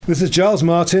This is Giles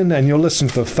Martin, and you're listening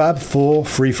to the Fab Four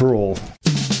Free For All.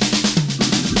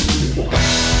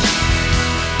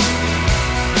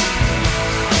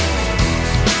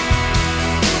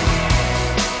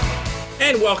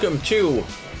 And welcome to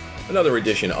another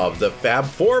edition of the Fab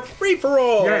Four Free For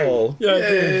All.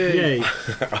 Yay.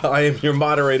 I am your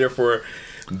moderator for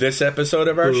this episode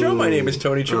of our show. My name is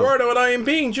Tony Chiardo, and I am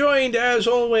being joined, as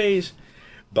always,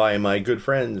 by my good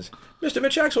friends, Mr.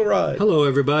 Mitch Axelrod. Hello,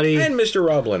 everybody. And Mr.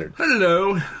 Rob Leonard.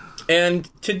 Hello. And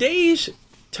today's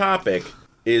topic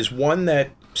is one that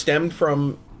stemmed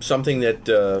from something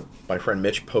that my friend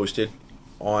Mitch posted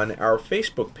on our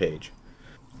Facebook page.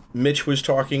 Mitch was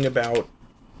talking about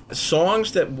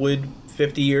songs that would,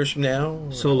 50 years from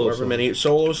now,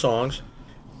 solo songs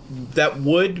that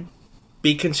would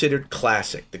be considered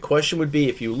classic. The question would be,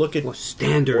 if you look at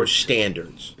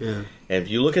standards, yeah. And if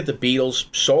you look at the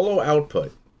Beatles' solo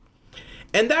output,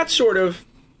 and that's sort of,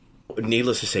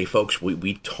 needless to say, folks,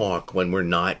 we talk when we're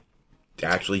not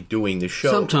actually doing the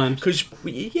show. Sometimes. Because,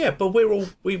 but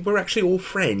we're actually all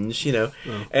friends, you know.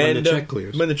 Well, and when the check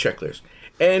clears. When the check clears.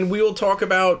 And we will talk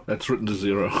about... That's written to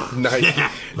zero. Nice.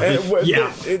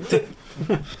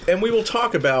 And we will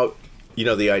talk about, you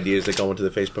know, the ideas that go into the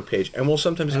Facebook page, and we'll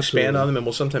sometimes expand on them, and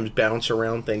we'll sometimes bounce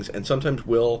around things, and sometimes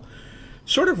we'll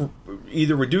sort of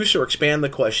either reduce or expand the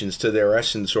questions to their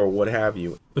essence or what have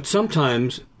you. But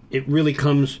sometimes it really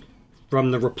comes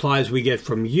from the replies we get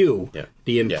from you,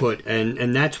 the input,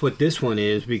 and that's what this one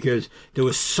is, because there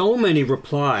were so many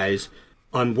replies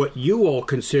on what you all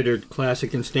considered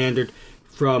classic and standard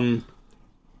from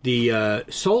the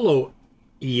solo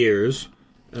years.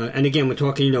 And again, we're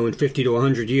talking, you know, in 50 to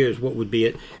 100 years, what would be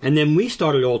it? And then we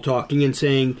started all talking and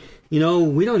saying, you know,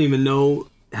 we don't even know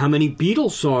how many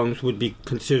Beatles songs would be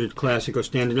considered classic or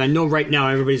standard. I know right now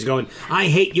everybody's going, I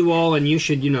hate you all and you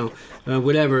should, you know,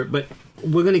 whatever. But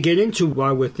we're going to get into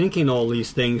why we're thinking all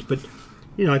these things. But,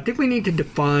 you know, I think we need to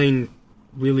define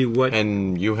really what...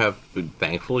 And you have,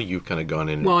 thankfully, you've kind of gone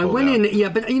in... Well, I went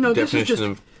in, but, you know, this is just...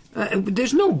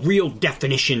 there's no real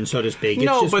definition, so to speak. It's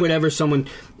just whatever someone...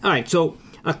 All right, so...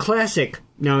 A classic,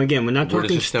 now again, we're not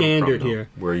talking standard here.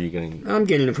 Where are you getting... I'm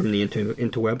getting it from the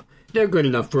interweb. They're good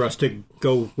enough for us to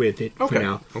go with it for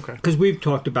now. Okay. Because we've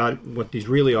talked about what these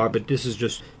really are, but this is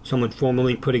just someone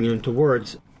formally putting it into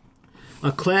words.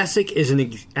 A classic is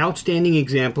an outstanding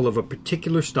example of a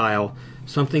particular style,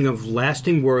 something of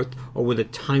lasting worth or with a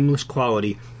timeless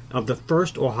quality, of the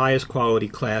first or highest quality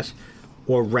class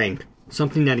or rank,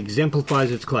 something that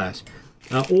exemplifies its class.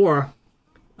 Or...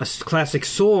 a classic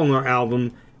song or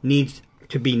album needs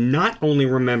to be not only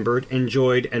remembered,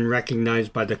 enjoyed, and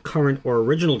recognized by the current or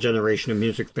original generation of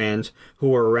music fans who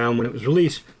were around when it was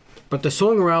released, but the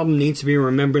song or album needs to be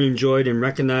remembered, enjoyed, and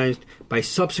recognized by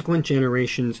subsequent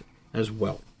generations as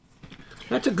well.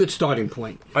 That's a good starting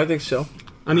point. I think so.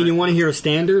 I mean, you want to hear a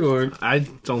standard, or... I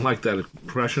don't like that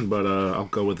impression, but I'll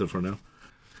go with it for now.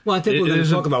 Well, I think we're going to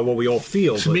talk about what we all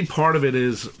feel. To me, part of it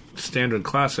is standard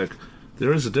classic.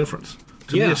 There is a difference.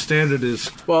 To me, a standard is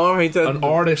an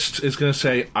artist is going to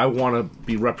say, I want to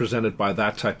be represented by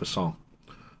that type of song.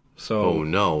 So,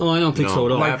 no. Oh, I don't think so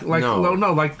at all. Like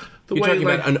the You're way... talking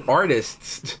about an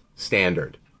artist's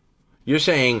standard. You're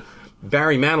saying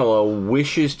Barry Manilow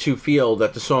wishes to feel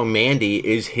that the song Mandy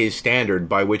is his standard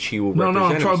by which he will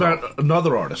represent himself. No, I'm talking about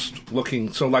another artist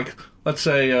looking... So, like, let's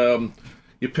say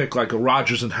you pick, like, a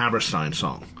Rodgers and Hammerstein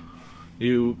song.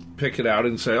 You pick it out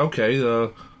and say,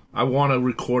 okay... I want to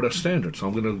record a standard, so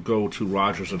I'm going to go to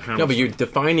Rodgers and Hammerstein. No, but you're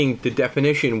defining the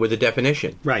definition with a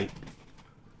definition. Right.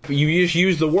 You just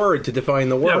use the word to define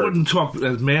the word. Yeah, I wouldn't talk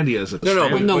as Mandy as a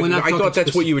standard. No, we're not I thought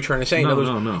that's what you were trying to say.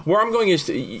 No. Where I'm going is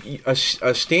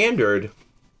a standard,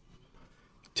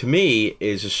 to me,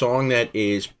 is a song that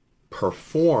is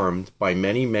performed by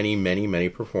many, many, many, many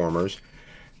performers,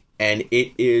 and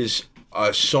it is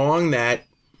a song that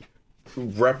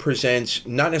represents,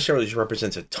 not necessarily just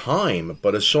represents a time,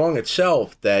 but a song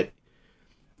itself that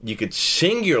you could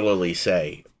singularly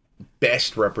say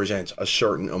best represents a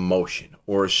certain emotion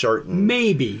or a certain...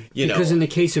 Maybe, because in the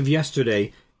case of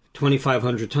Yesterday,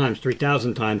 2,500 times,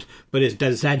 3,000 times, but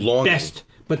does that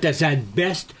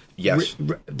best... Yes.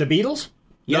 The Beatles?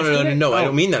 No, I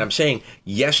don't mean that. I'm saying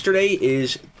Yesterday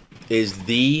is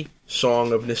the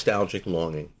song of nostalgic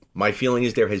longing. My feeling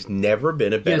is there has never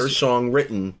been a better song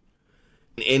written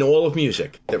in all of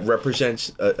music that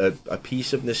represents a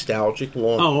piece of nostalgic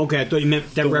longing. Oh, okay. I thought you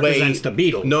meant that represents the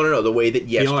Beatles. No. The way that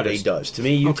Yesterday does. To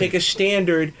me, you take a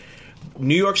standard.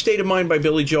 New York State of Mind by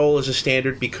Billy Joel is a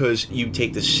standard because you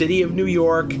take the city of New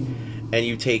York and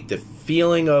you take the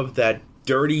feeling of that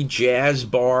dirty jazz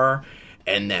bar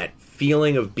and that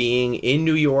feeling of being in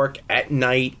New York at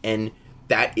night and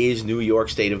that is New York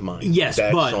state of mind. Yes,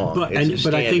 that but song. but It's a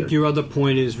I think standard. your other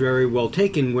point is very well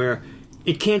taken, where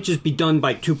it can't just be done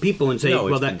by two people and say, No,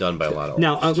 well, it's that been done by a lot of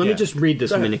Now, artists. let me Yeah. just read this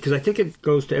Go a ahead. minute, because I think it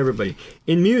goes to everybody.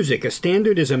 In music, a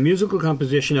standard is a musical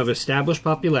composition of established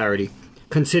popularity,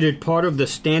 considered part of the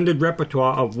standard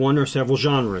repertoire of one or several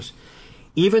genres.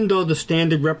 Even though the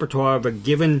standard repertoire of a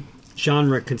given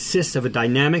genre consists of a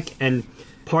dynamic and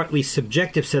partly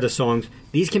subjective set of songs,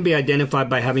 these can be identified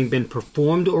by having been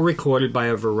performed or recorded by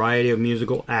a variety of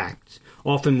musical acts,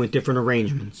 often with different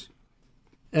arrangements.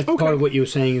 That's part of what you were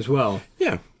saying as well.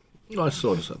 Yeah. I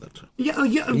sort of said that too. Yeah,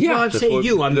 Yeah, well, I'm that's saying what-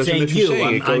 you. I'm that's saying what you're you.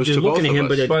 saying. It I'm goes just to looking both at him, of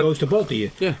but us. it But- goes to both of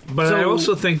you. Yeah. But I So-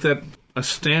 also think that a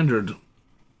standard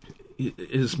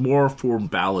is more for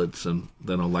ballads than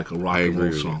a rock and roll agree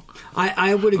with song.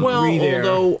 I would agree there.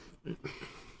 Although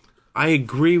I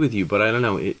agree with you, but I don't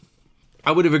know.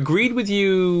 I would have agreed with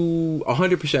you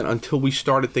 100% until we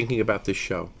started thinking about this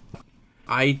show.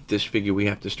 I just figure we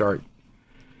have to start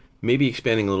maybe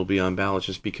expanding a little beyond ballads,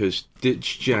 just because this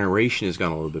generation has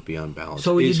gone a little bit beyond ballads.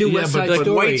 So you do West Side like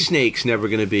Story. White Snake's never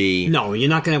going to be. No, you're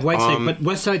not going to have Whitesnake, but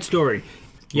West Side Story.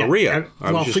 Yeah. Maria. I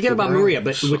was Well, just forget about around. Maria,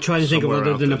 but we're trying to think of Somewhere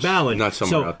other out than a there. ballad. Not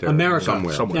somewhere so out there. America,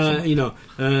 Somewhere. you know,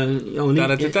 only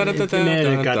America.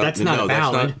 That's not a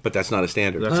ballad. But that's not a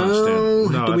standard. That's not a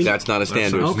standard. No, do we- That's not a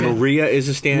standard. Okay. Maria is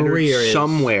a standard. Maria is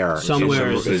Somewhere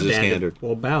is a standard.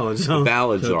 Well, ballads.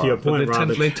 Ballads to are. your But point, They tend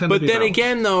Robert. to But be then ballads.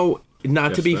 again, though,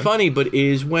 not to Yes, be sir. funny, but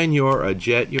is when you're a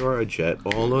jet.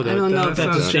 All of that. I don't know if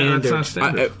that's a standard. That's not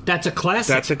standard. That's a classic.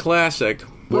 That's a classic.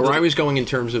 Where I was going in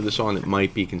terms of the song that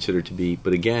might be considered to be,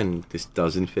 but again, this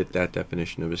doesn't fit that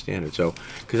definition of a standard. So,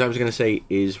 because I was going to say,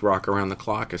 is Rock Around the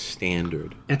Clock a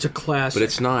standard? That's a classic. But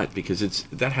it's not, because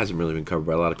that hasn't really been covered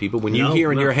by a lot of people. When you No,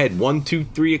 hear in no. your head 1, 2,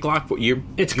 3 o'clock, you're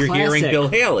It's hearing classic. Bill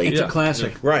Haley. It's Yeah. a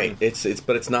classic. Right.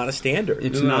 But it's not a standard.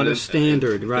 It's No, not a it's-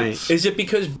 standard, right? Is it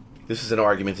because this is an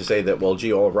argument to say that, well,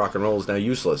 gee, all of rock and roll is now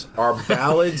useless? Are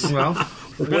ballads?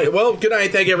 well, good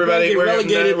night, thank you, everybody. Get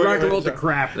relegated we're- rock and roll to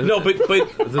crap. No, but This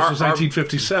was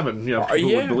 1957. Yeah,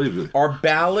 people would believe it. Are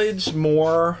ballads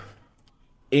more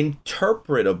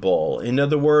interpretable? In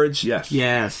other words, Yes.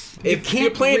 Yes. if You you're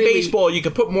can't playing really- baseball, you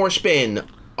can put more spin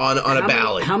on a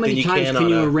ballad. How many than you times can can on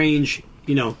you a, arrange,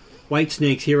 White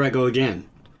Snake's Here I Go Again?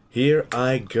 Here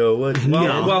I go again.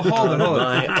 Well, hold on.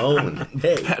 My own.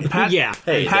 Hey. Pat, Yeah.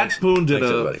 Hey, Pat thanks. Boone did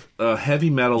Thanks, everybody. a heavy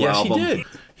metal Yes, he album. did.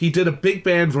 He did a big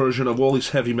band version of all these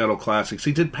heavy metal classics.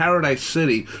 He did Paradise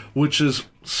City, which is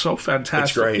so fantastic.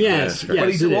 It's great. Yes, Yeah, yes. But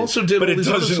it he is. also did But all it these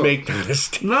other doesn't songs. make that a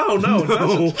standard. No, it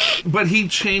doesn't. But he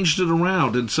changed it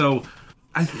around, and so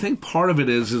I think part of it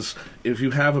is if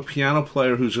you have a piano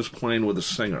player who's just playing with a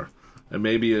singer, and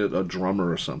maybe a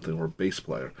drummer or something, or a bass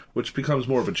player, which becomes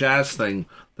more of a jazz thing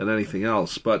than anything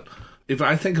else. But if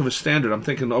I think of a standard, I'm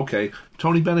thinking, okay,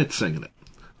 Tony Bennett's singing it,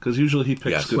 because usually he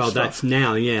picks Yes. good Well, stuff. that's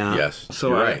now, yeah. Yes. So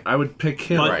you're right. I would pick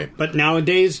him. But, Right. but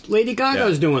nowadays, Lady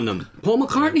Gaga's Yeah. doing them. Paul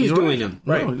McCartney's You're doing right. them.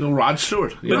 Right. No, Rod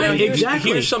Stewart. You But know? now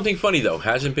exactly. here's something funny, though.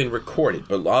 Hasn't been recorded,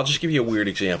 but I'll just give you a weird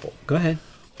example. Go ahead.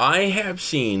 I have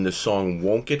seen the song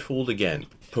Won't Get Fooled Again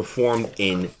performed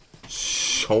in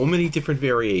so many different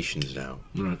variations now.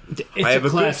 It's I have a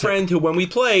good classic. friend who, when we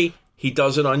play, he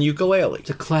does it on ukulele. It's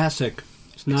a classic.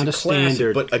 It's not a Classic.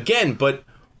 standard. But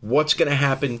what's going to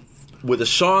happen with a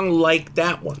song like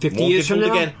that one? 50 Won't years Get from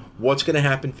Fooled now? Again. What's going to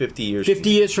happen 50 years 50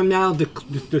 from now? years from now,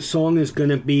 the song is going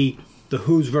to be the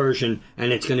Who's version,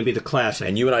 and it's going to be the classic.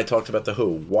 And you and I talked about The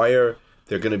Who. Why are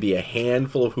there going to be a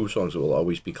handful of Who songs that will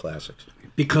always be classics?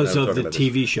 because I'm of talking the about this.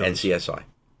 TV shows. And CSI.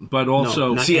 But also,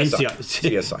 no, not CSI.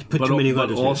 NCI. CSI. Put but, too many but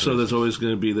letters also into it. there's always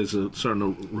going to be a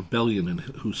certain rebellion in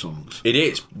Who songs. It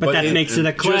is. But that makes it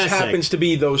a classic. just happens to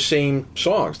be those same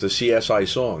songs, the CSI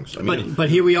songs. I mean, But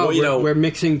here we are. well, you know, we're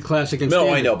mixing classic and No,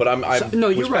 standard. I know, but I'm no,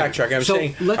 was you're right. backtracking. I'm So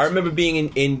saying let's- I remember being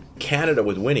in Canada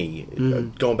with Winnie,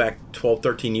 going back 12,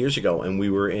 13 years ago, and we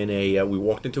were in we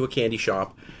walked into a candy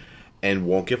shop, and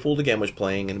Won't Get Fooled Again was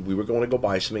playing, and we were going to go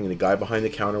buy something, and the guy behind the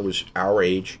counter was our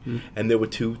age, and there were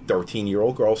two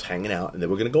 13-year-old girls hanging out, and they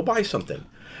were going to go buy something.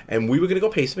 And we were going to go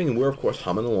pay something, and we were, of course,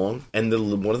 humming along, and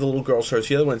one of the little girls hears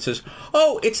the other one and says,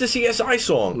 "Oh, it's the CSI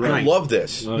song. I Right. love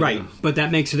this." Right, but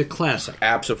that makes it a classic.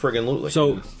 Abso-friggin-lutely.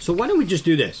 So why don't we just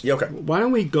do this? Yeah, okay. Why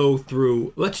don't we go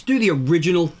through? Let's do the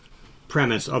original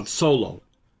premise of Solo,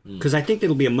 because I think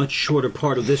it'll be a much shorter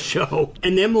part of this show,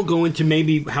 and then we'll go into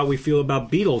maybe how we feel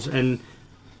about Beatles, and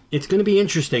it's going to be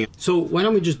interesting. So why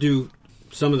don't we just do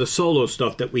some of the solo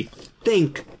stuff that we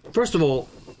think? First of all,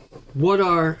 what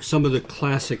are some of the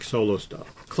classic solo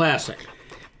stuff? Classic.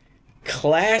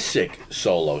 Classic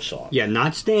solo song. Yeah,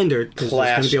 not standard, because there's going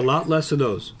to Classic. be a lot less of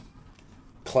those.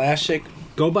 Classic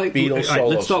Go by Beatles all right, solo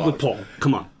let's start with songs. Paul.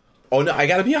 Come on. Oh no, I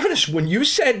gotta be honest. When you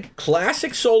said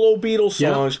classic solo Beatles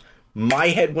Yeah. songs, my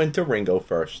head went to Ringo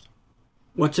first.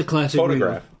 What's a classic?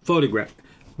 Photograph. Ringo? Photograph.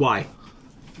 Why?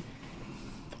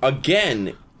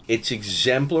 Again, it's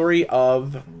exemplary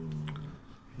of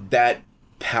that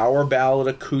power ballad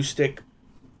acoustic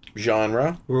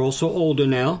genre. We're also older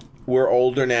now. We're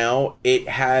older now.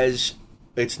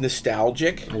 It's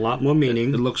nostalgic. A lot more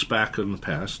meaning. It looks back in the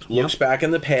past. Looks back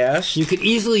in the past. You could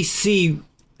easily see,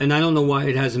 and I don't know why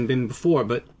it hasn't been before,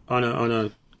 but on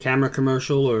a camera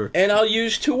commercial or And I'll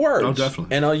use two words. Oh,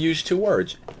 definitely. And I'll use two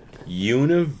words.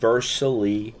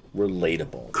 Universally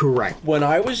relatable. correct. When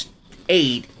I was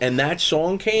 8 and that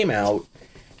song came out,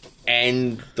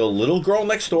 and the little girl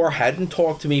next door hadn't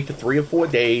talked to me for 3 or 4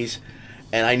 days,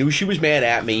 and I knew she was mad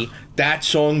at me, that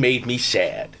song made me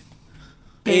sad.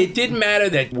 It didn't matter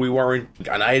that we weren't.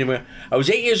 I was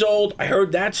 8 years old. I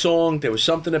heard that song. There was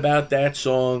something about that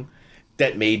song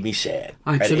that made me sad.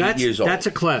 All right, at so 8 years old. that's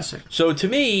a classic. So to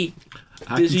me,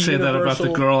 I can say that about the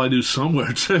girl I knew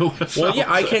somewhere too. Well,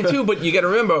 yeah, I can too. But you got to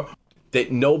remember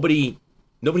that nobody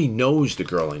knows the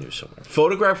girl I knew somewhere.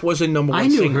 Photograph was a number one. I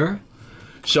knew single. her.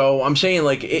 So I'm saying,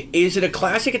 like, is it a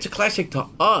classic? It's a classic to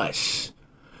us.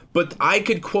 But I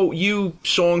could quote you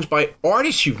songs by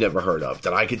artists you've never heard of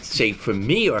that I could say for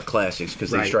me are classics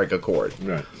because they Right. strike a chord.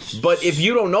 Right. But if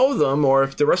you don't know them, or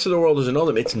if the rest of the world doesn't know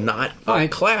them, it's not All a right,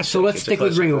 classic. so let's It's stick a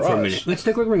with classic Ringo for a us. minute. Let's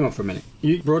stick with Ringo for a minute.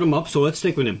 You brought him up, so let's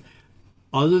stick with him.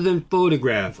 Other than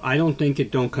Photograph, I don't think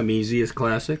It Don't Come Easy is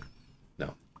classic.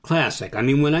 No. Classic. I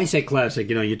mean, when I say classic,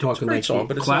 you're talking Great like song,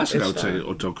 but it's Classic, not, I would it's say. not.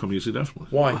 Oh, Don't Come Easy, definitely.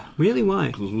 Why? Really, why?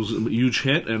 It was a huge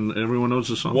hit, and everyone knows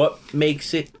the song. What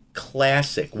makes it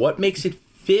classic? What makes it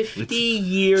 50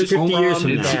 years 50 from years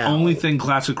from It's the now? only thing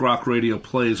classic rock radio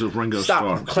plays of Ringo Stop.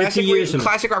 Starr. Classic, 50 years from-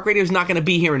 classic rock radio is not going to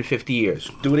be here in 50 years.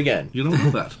 Do it again. You don't know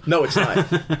that. No, it's not.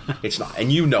 It's not.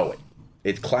 And you know it.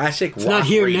 It's classic rock not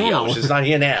here radio. now. It's not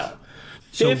here now.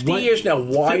 So 50 what- years now.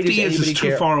 Why 50 does years anybody is too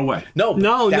care? far away. No,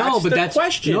 No, that's but the that's-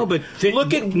 question. no, but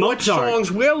look at what Mozart.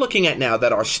 songs we're looking at now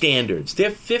that are standards.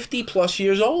 They're 50 plus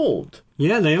years old.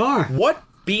 Yeah, they are. What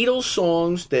Beatles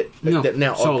songs that No,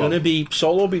 now solo. are going to be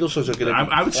solo Beatles songs are going to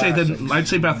be I would say classics. that I'd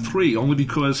say about 3, only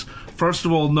because first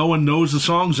of all, no one knows the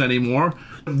songs anymore.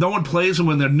 No one plays them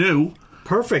when they're new.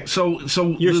 Perfect. So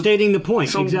You're stating the point.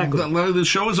 So exactly. the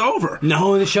show is over.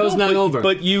 No, the show's not over.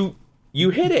 But you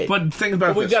hit it. But think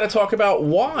about we've this. got to talk about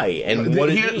why and what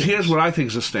it means. Here's what I think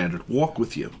is a standard: "Walk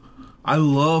with You." I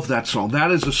love that song.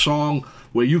 That is a song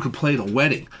where you could play at a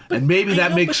wedding, and maybe I that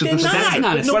know, makes but it the they're not.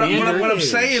 standard. That's not a What standard. I'm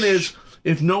saying is,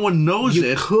 if no one knows you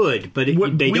it, could, but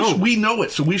they don't. We know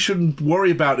it, so we shouldn't worry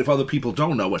about if other people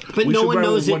don't know it. But we no should one worry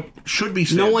knows what it. should be No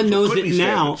standards, one what knows could it be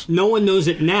now. standards. No one knows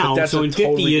it now. But that's So a in 50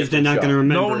 totally years, they're different not going to show.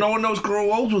 remember. No one knows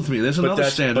 "Grow Old with Me." There's another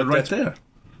that's- standard but right that's- there.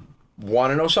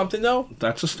 Want to know something though?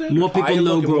 That's a standard. More people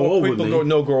know "Grow Old with Me."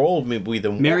 Grow Old with Me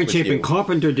than Mary Walk with Chapin You.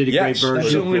 Carpenter did a Yes, great that's That's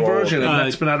version. the only Grow Old. version, and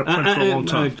that's been out of print for a long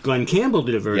time. Glenn Campbell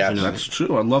did a version Yes, of That's it.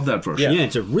 true. I love that version. Yeah,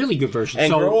 it's a really good version.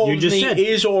 And so Grow Old you with just Me said,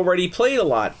 is already played a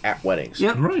lot at weddings.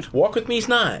 Yep. Right. Walk with Me's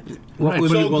not. What Right,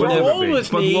 was so it will Grow never Old be.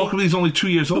 with But Me- Walk with Me is only 2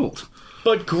 years old.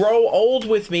 But Grow Old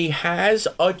with Me has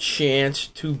a chance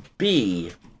to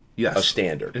be Yes. a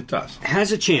standard. It does.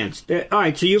 Has a chance. All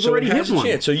right, so you've So already it has hit a one.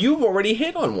 chance. So you've already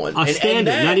hit on one. A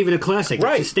standard, not even a classic.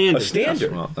 Right, It's a standard. A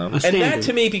standard. Yes, well, A And standard. that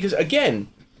to me, because again,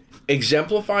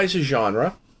 exemplifies a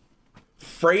genre,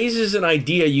 phrases an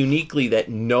idea uniquely that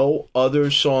no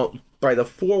other song, by the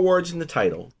 4 words in the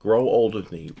title, Grow Old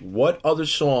With Me, what other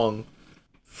song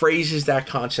phrases that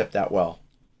concept that well?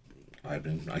 I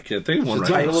can't think of one It's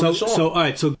right a now. title of So, the song. so all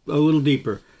right, so a little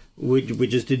deeper. We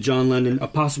just did John Lennon, a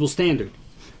possible standard.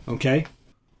 Okay?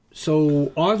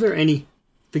 So are there any,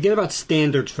 forget about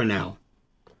standards for now,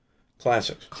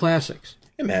 Classics. classics.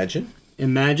 Imagine.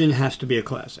 Imagine has to be a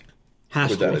classic.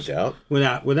 Has Without to. a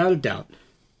doubt. Without a doubt.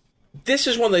 This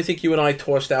is one that I think you and I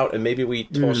tossed out, and maybe we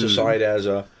tossed aside as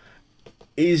a.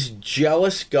 Is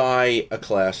Jealous Guy a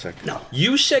classic? No.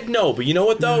 You said no, but you know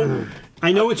what though?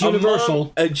 I know it's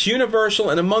universal. It's universal,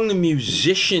 and among the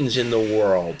musicians in the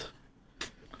world,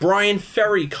 Brian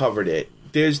Ferry covered it.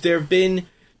 There have been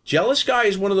Jealous Guy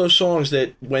is one of those songs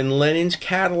that when Lennon's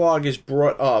catalog is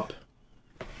brought up,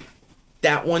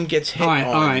 that one gets hit All right,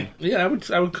 on. all right. Yeah, I would.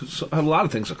 A lot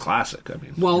of things are classic. I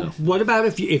mean, Well, you know. what about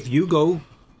if you go?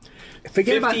 Forget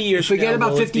 50 about years from forget now,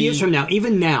 about will it 50 years be- from now.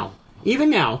 Even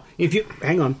now, if you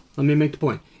hang on, let me make the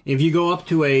point. If you go up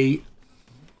to a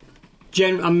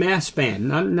mass fan,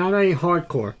 not a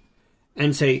hardcore,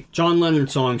 and say John Lennon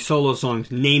songs, solo songs,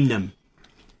 name them,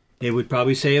 they would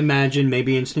probably say Imagine,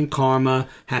 maybe Instant Karma,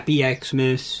 Happy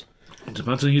Xmas. It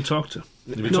depends on who you talk to.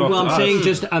 No, well, I'm saying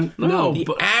just no. The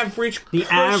But average The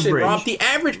person, average. Rob, the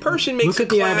average person makes Look a at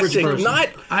the average classic, person. not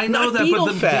I know not that, but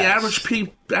the Beatlefest. average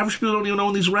people don't even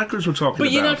own these records we're talking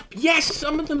But you're about. not. Yes,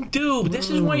 some of them do. But this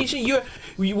is why you say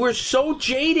you were so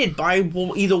jaded by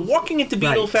either walking into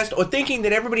Right. Beatlefest or thinking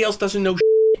that everybody else doesn't know.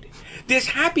 Shit. There's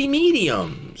happy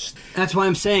mediums. that's why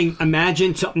I'm saying.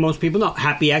 Imagine something most people know.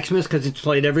 Happy Xmas because it's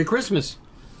played every Christmas.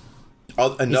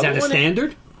 Another Is that a one?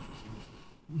 standard?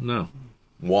 No,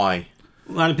 Why?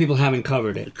 A lot of people haven't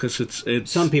covered it. because it's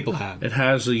Some people have. It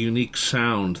has a unique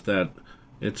sound that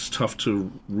it's tough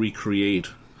to recreate.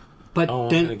 But Oh,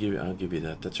 then, I'll give you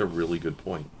that. That's a really good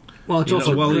point. well, it's You know,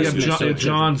 also well, you have Christmas. so it's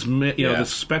John's, Yeah. the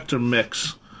Spectre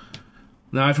mix.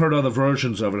 Now, I've heard other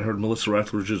versions of it. I heard Melissa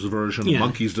Etheridge's version. Yeah.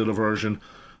 Monkeys did a version.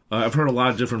 I've heard a lot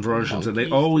of different versions, and they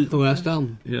Monkees? always, the last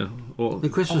album, yeah. Well, the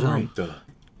Christmas album.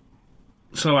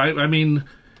 so I mean,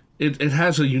 it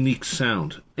has a unique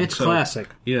sound. It's So, classic.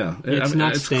 Yeah, It's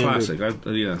not it's standard. classic.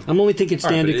 Yeah. I'm only thinking All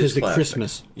right, standard but it is because the classic.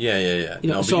 Christmas. Yeah. You know,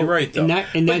 No, but so you're right though. in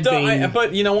that vein-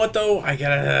 but you know what though? I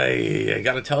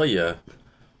gotta tell you,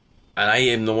 and I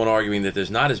am the one arguing that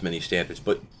there's not as many standards.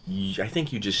 But I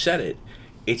think you just said it.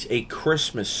 It's a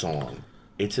Christmas song.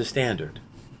 It's a standard.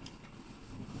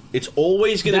 It's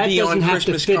always going to That be on doesn't have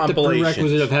Christmas to fit the prerequisite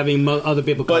compilations. of having other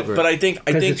people cover But it. I think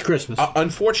 'Cause it's Christmas.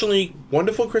 Unfortunately,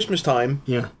 Wonderful Christmas Time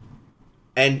Yeah,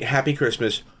 and Happy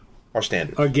Christmas are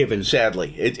standards. are given.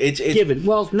 Sadly, it's Given.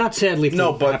 Well, not sadly for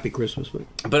No, but- Happy Christmas, but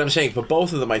But I'm saying for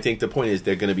both of them, I think the point is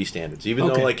they're going to be standards, even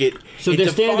Okay. though like it. so it they're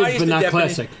defies standards, but the not defini-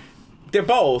 classic. They're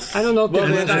both. I don't know if Well,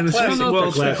 they're they're not And it's, I don't know classic. if well, they're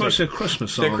it's classic. because they're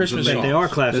Christmas songs. They're Christmas and songs. They are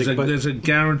classic, but there's a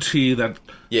guarantee that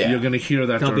Yeah. you're going to hear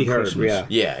that they'll during be heard. Christmas.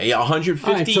 Yeah. Yeah,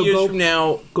 150 All right, so years go- from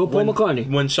now, go Paul when, McCartney.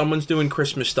 When someone's doing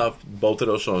Christmas stuff, both of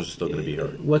those songs are still going to be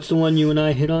heard. What's the one you and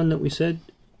I hit on that we said?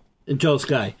 Joel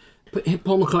Sky. Hit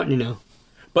Paul McCartney now.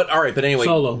 But all right, but anyway,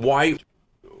 Solo. why?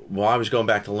 Well, I was going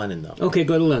back to Lennon though. Okay,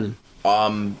 go to Lennon.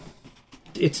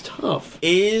 It's tough.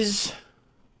 Is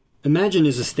Imagine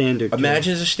is a standard.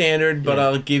 Imagine is a standard, but Yeah.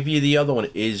 I'll give you the other one.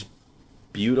 Is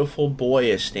Beautiful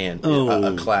Boy a standard? Oh.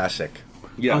 A classic.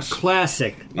 Yes. A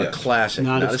classic. A classic,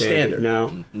 Not a standard.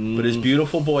 No. But is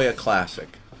Beautiful Boy a classic?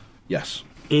 Yes.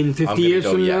 In I'm 50 gonna years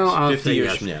go from yes. now, I'll 50 say years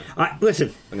yes. from now.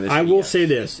 Listen, I'm gonna I say will yes. say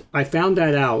this. I found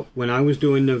that out when I was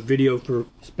doing the video for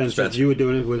Spencer. Spencer. You were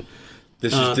doing it with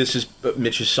This is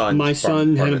Mitch's son. my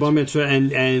son had a bar mitzvah,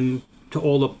 and to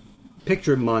all the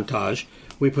picture montage,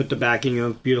 we put the backing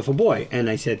of Beautiful Boy. And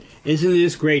I said, "Isn't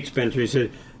this great, Spencer?" He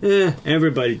said,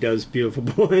 everybody does Beautiful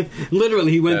Boy."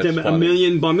 Literally, he went That's to a funny.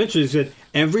 million bar mitzvahs. He said,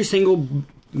 every single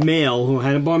male who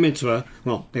had a bar mitzvah,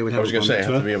 well, they would have I was a gonna bar say,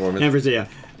 mitzvah. have to be a bar mitzvah. Every, yeah.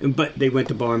 But they went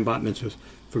to bar and bat mitzvahs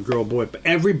for girl, boy. But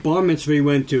every bar mitzvah he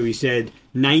went to, he said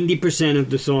 90% of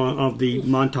the song of the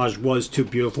montage was to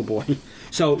Beautiful Boy.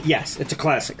 So yes, it's a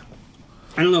classic.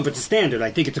 I don't know if it's a standard. I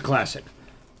think it's a classic.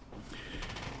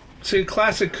 See,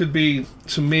 classic could be,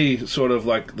 to me, sort of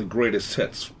like the greatest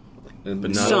hits. And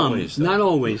But not Some, always, though. not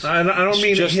always. I don't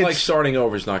mean Just hits, like Starting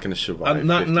Over is not going to survive. I'm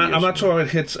not 50 years talking from now. about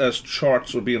hits as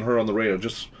charts or being heard on the radio.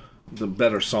 Just the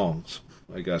better songs,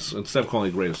 I guess, instead of calling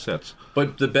it greatest hits.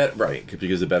 But right,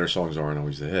 because the better songs aren't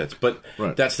always the hits. But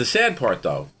Right. that's the sad part,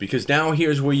 though, because now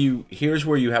here's where you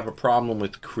have a problem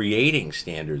with creating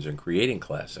standards and creating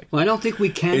classics. Well, I don't think we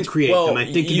can It's- create well, them. I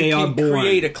think you they are can born.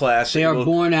 create a classic. They are Well,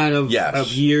 born out of, yes.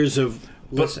 of years of.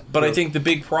 But I think the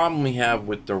big problem we have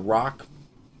with the rock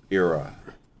era,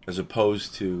 as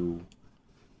opposed to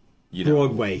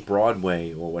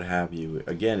Broadway or what have you.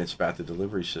 Again, it's about the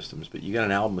delivery systems. But you got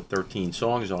an album with 13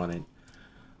 songs on it.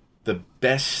 The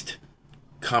best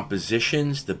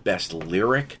compositions, the best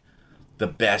lyric, the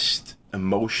best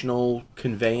emotional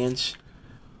conveyance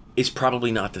is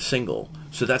probably not the single.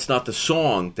 So that's not the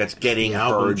song that's getting the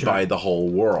album heard track. by the whole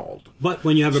world. But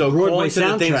when you have So a Broadway calling to the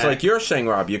soundtrack, things like you're saying,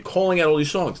 Rob, you're calling out all these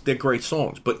songs. They're great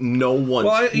songs, but no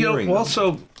one's hearing them.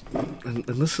 also, and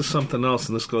this is something else,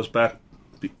 and this goes back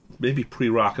maybe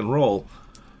pre-rock and roll.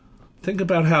 Think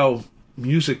about how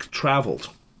music traveled.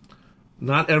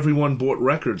 Not everyone bought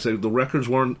records. The records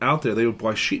weren't out there. They would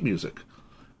buy sheet music.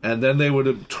 And then they would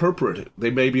interpret it. They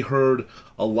maybe heard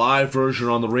a live version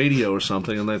on the radio or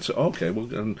something, and they'd say, "Okay, well,"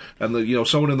 and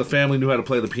someone in the family knew how to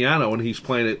play the piano, and he's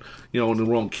playing it, in the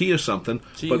wrong key or something.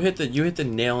 So you hit the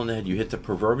nail on the head. You hit the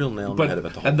proverbial nail on the head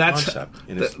about the whole and that's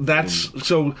concept.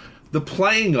 so the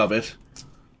playing of it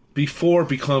before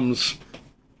becomes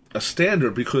a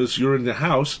standard because you're in the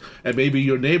house and maybe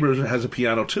your neighbor has a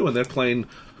piano too, and they're playing,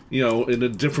 in a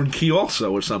different key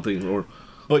also or something.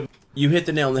 But you hit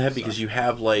the nail on the head because you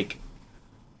have like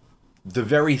the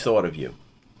very thought of you.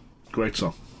 Great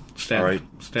song, standard, All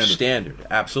right, standard,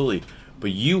 absolutely.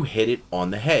 But you hit it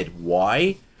on the head.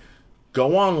 Why?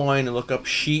 Go online and look up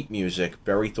sheet music,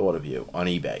 Very Thought of You, on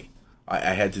eBay.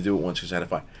 I had to do it once because I had to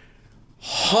find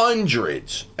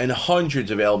hundreds and hundreds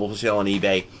available for sale on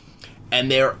eBay. And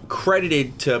they're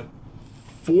credited to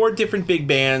 4 different big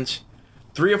bands,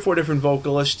 3 or 4 different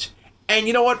vocalists, and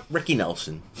you know what? Ricky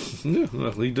Nelson. Yeah,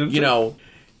 well, he did. You know,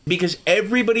 because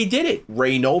everybody did it.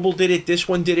 Ray Noble did it. This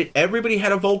one did it. Everybody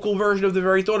had a vocal version of The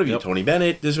Very Thought of You. Yep. Tony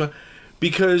Bennett, this one.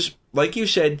 Because, like you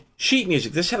said, sheet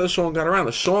music, this is how the song got around.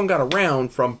 The song got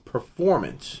around from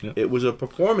performance. Yep. It was a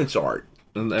performance art.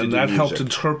 and to do that helped music.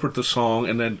 interpret the song.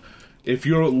 And then if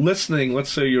you're listening,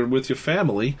 let's say you're with your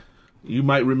family, you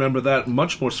might remember that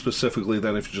much more specifically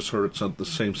than if you just heard the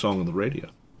same song on the radio,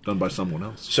 done by someone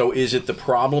else. So is it the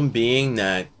problem being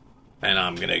that, and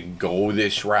I'm going to go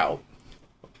this route,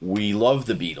 we love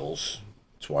the Beatles.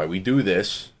 That's why we do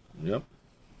this. Yep.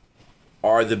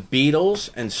 Are the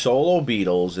Beatles and solo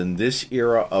Beatles in this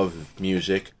era of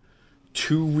music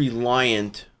too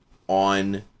reliant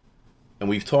on, and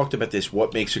we've talked about this,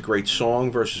 what makes a great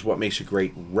song versus what makes a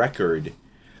great record,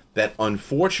 that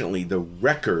unfortunately the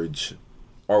records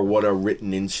are what are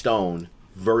written in stone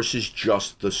versus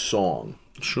just the song?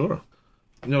 Sure.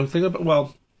 Think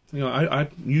about, I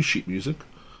use sheet music,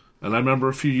 and I remember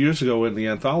a few years ago when the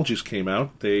anthologies came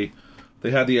out, they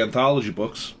had the anthology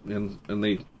books, and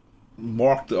they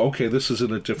marked, okay, this is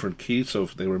in a different key, so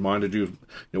if they reminded you,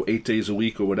 8 days a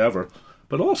week or whatever.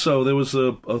 But also, there was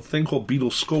a thing called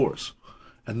Beatles Scores,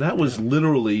 and that was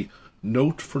literally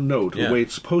note for note the way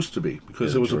it's supposed to be,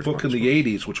 because there was George a book in Martin's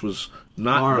the 80s which was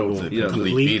not Horrible. note. The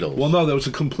complete Beatles. Well, no, there was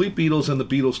a complete Beatles and the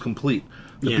Beatles Complete.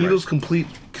 The Beatles Complete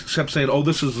kept saying, oh,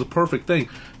 this is the perfect thing.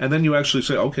 And then you actually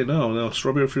say, okay, no,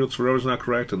 Strawberry Fields Forever is not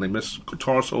correct, and they miss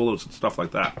guitar solos and stuff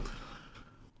like that.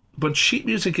 But sheet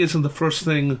music isn't the first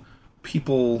thing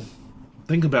people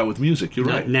think about with music. You're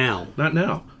right. Not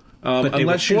now. But they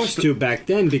were forced to back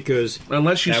then because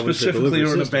unless you that was the specifically delivery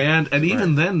are in a system. band, and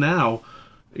even then now,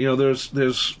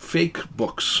 there's fake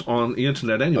books on the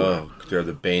internet anyway. Oh, they're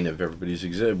the bane of everybody's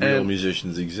real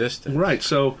musicians' existence. Right,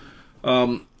 so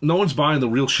no one's buying the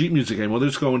real sheet music anymore. They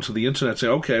just go into the internet and say,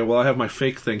 okay, well, I have my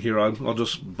fake thing here. I'll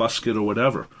just busk it or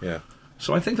whatever. Yeah.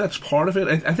 So I think that's part of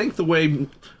it. I think the way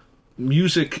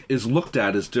music is looked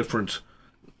at is different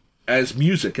as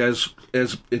music, as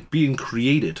it being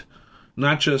created.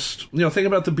 Not just, think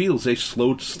about the Beatles. They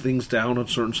slowed things down on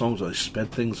certain songs, or they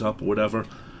sped things up or whatever.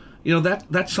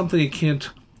 That's something you can't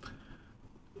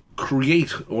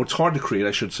create, or it's hard to create,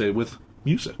 I should say, with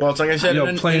music. Well, it's like I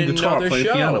said, playing in guitar, another playing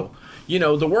show.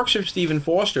 piano. The works of Stephen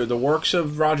Foster, the works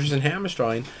of Rodgers and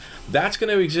Hammerstein, that's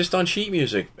going to exist on sheet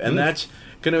music, and that's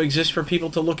going to exist for people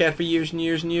to look at for years and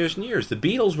years and years and years. The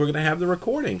Beatles were going to have the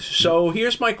recordings. So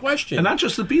here's my question. And not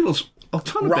just the Beatles, a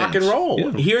ton of rock bands. and roll.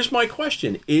 Yeah. Here's my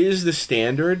question. Is the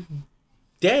standard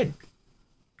dead?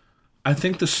 I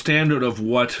think the standard of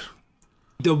what...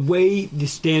 The way the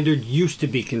standard used to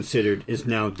be considered is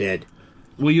now dead.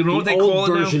 Well, you know what they call it now?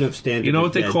 The old version of standard You know is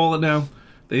what they dead. call it now?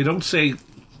 They don't say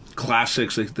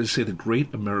classics. They say the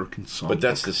Great American Songbook. But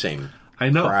that's the same I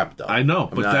know. crap, though. I know,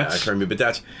 but that's...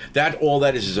 all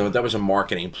that is that was a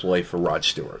marketing ploy for Rod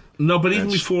Stewart. No, but even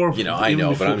That's- before... I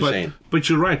know, but I'm saying... But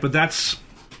you're right, but that's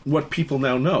what people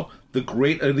now know. The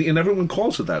Great... And everyone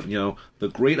calls it that, the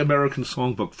Great American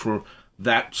Songbook for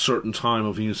that certain time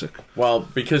of music. Well,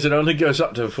 because it only goes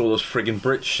up to if all those friggin'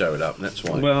 Brits showed up, and that's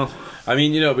why. Well... I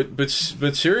mean, but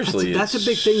seriously... That's a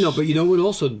big thing, though. But you know what?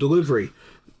 Also, delivery.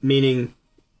 Meaning,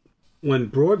 when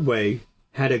Broadway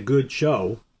had a good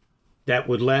show that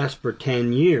would last for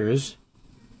 10 years,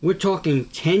 we're talking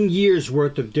 10 years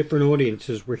worth of different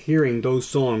audiences were hearing those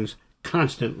songs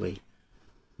constantly.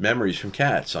 Memories from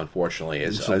Cats, unfortunately,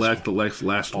 It's the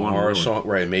last one. or a really. song,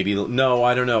 right? Maybe no,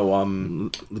 I don't know.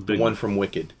 The big one from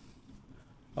Wicked.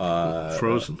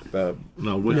 Frozen.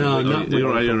 No, Wicked. No, not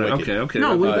You're right, Wicked. Okay.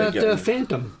 No, what about yeah.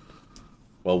 Phantom?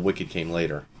 Well, Wicked came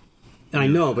later. I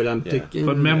know, but I'm thinking...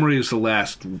 But Memory is the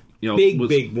last...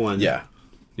 Big one. Yeah.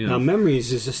 Now,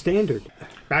 Memories is a standard.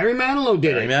 Barry Manilow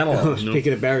did Barry it. Manilow.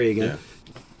 Speaking of Barry again.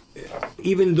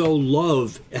 Even though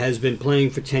Love has been playing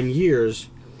for 10 years,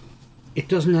 it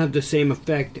doesn't have the same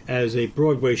effect as a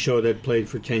Broadway show that played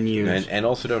for 10 years. And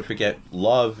also don't forget,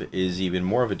 Love is even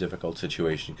more of a difficult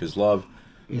situation because Love...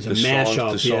 It's the a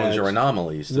mashup. The songs are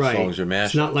anomalies. The songs are mashups.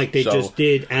 It's not like they So just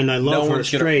did "And I Love Her"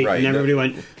 one's gonna- straight, right, and everybody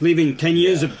went leaving 10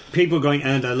 years of people going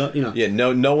 "And I Love," Yeah,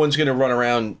 no one's going to run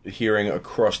around hearing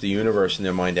 "Across the Universe" in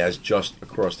their mind as just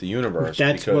 "Across the Universe."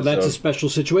 That's because a special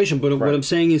situation. But what I'm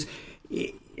saying is,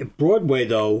 Broadway,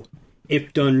 though,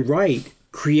 if done right,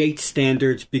 creates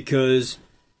standards because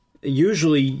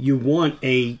usually you want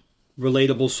a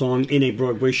relatable song in a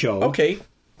Broadway show. Okay,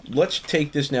 let's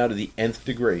take this now to the nth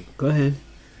degree. Go ahead.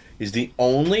 Is the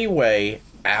only way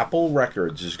Apple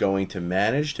Records is going to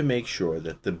manage to make sure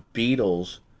that the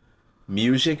Beatles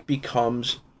music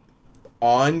becomes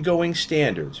ongoing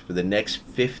standards for the next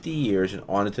 50 years and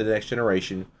on into the next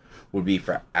generation would be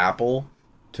for Apple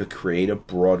to create a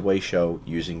Broadway show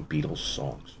using Beatles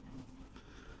songs.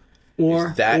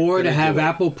 Or that to gonna have do it?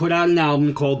 Apple put out an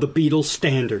album called The Beatles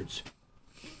Standards.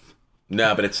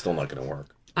 No, but it's still not going to work.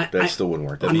 That still wouldn't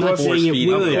work. I'm not saying it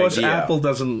will. Of course, idea. Apple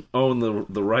doesn't own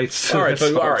the rights to All right,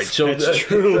 it. but all right. So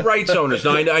the rights owners.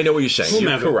 Now, I know what you're saying.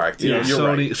 Whomever. You're correct. Yeah. You're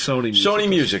right. Sony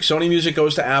Music. Sony Music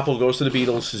goes to Apple, goes to the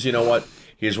Beatles. Says, you know what?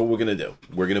 Here's what we're going to do.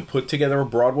 We're going to put together a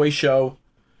Broadway show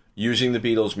using the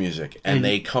Beatles music, and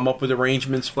they come up with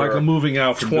arrangements for Like a moving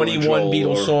out from 21 Billy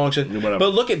Joel Beatles songs.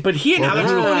 whatever. But here now,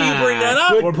 that's funny you bring that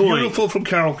up. Good Or point. Beautiful from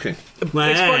Carole King. It's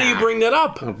funny you bring that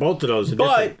up. Both of those are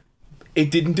But different.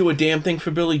 it didn't do a damn thing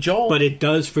for Billy Joel. But it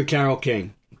does for Carole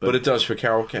King. But it does for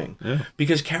Carole King. Yeah.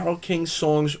 Because Carole King's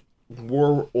songs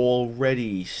were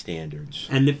already standards.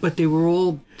 But they were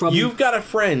all from... You've Got a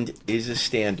Friend is a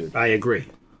standard. I agree.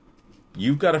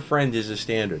 You've Got a Friend is a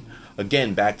standard.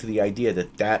 Again, back to the idea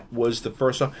that was the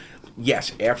first song.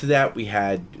 Yes, after that we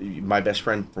had My Best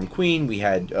Friend from Queen. We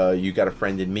had You Got a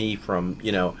Friend in Me from,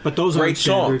 But those great aren't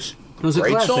standards. songs. Those are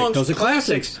great classics. songs. Those are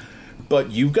classics.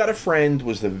 But You Got a Friend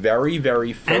was the very,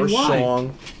 very And first why?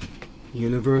 song.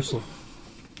 Universal.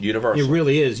 Universal. It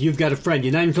really is. You've got a friend.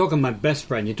 You're not even talking my best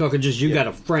friend. You're talking just you got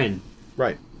a friend.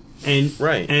 Right. And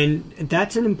Right. and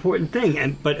that's an important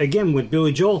thing. But again, with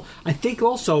Billy Joel, I think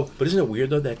also But isn't it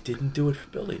weird, though, that didn't do it for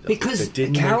Billy, though? because That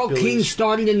didn't Carole make King Billy's-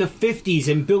 started in the 50s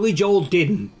and Billy Joel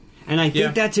didn't. And I think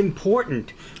Yeah. that's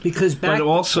important because back... But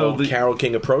also, Well, Carole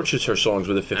King approaches her songs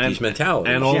with a 50s mentality.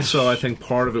 And also, I think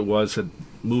part of it was that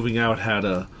Moving Out had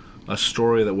a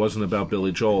story that wasn't about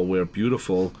Billy Joel, where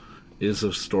Beautiful is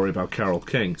a story about Carole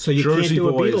King. so you can't do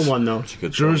a Beatles one, though.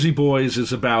 good Jersey Boys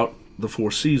is about the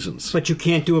Four Seasons. But you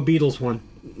can't do a Beatles one.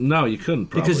 No, you couldn't,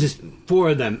 probably. Because there's four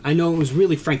of them. I know it was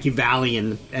really Frankie Valli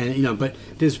and but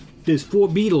there's four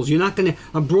Beatles. You're not going to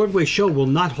a Broadway show will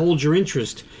not hold your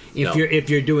interest No. if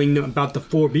you're doing about the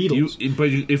four Beatles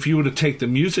if you were to take the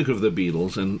music of the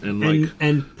Beatles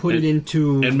and put it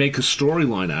into and make a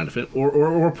storyline out of it,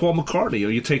 or Paul McCartney,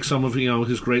 or you take some of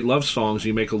his great love songs,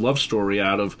 you make a love story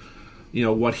out of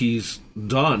what he's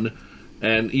done,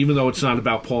 and even though it's not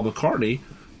about Paul McCartney,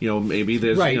 maybe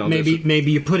there's right.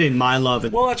 Maybe you put in My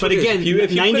Love. Well, that's but what it is. again, If you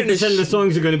put in 90% of the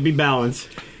songs are going to be balanced.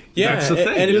 Yeah, That's the thing.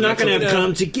 and if You're you not going to put have in a-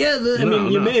 come together. I No,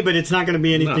 mean, you no. may, but it's not going to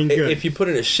be anything good. If you put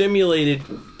in a simulated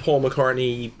Paul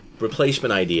McCartney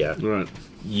replacement idea, right.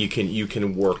 you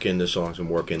can work in the songs and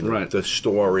work in Right. the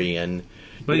story and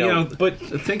But but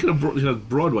thinking of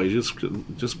Broadway just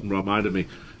reminded me.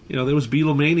 There was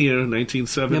Beatlemania in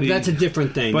 1970. Yeah, but that's a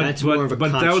different thing. That's more of a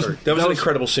concert. that was an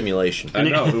incredible simulation. I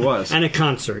know it was. And a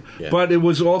concert. Yeah. But it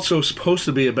was also supposed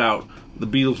to be about the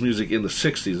Beatles music in the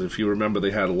 60s. If you remember,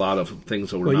 they had a lot of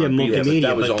things that were Well, yeah, not Yeah, Beatles. but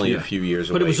that was but- only yeah. a few years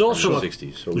But away it was also from a, the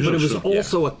 60s. So but it was yeah.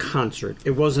 also a concert.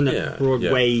 It wasn't a Yeah,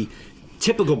 Broadway,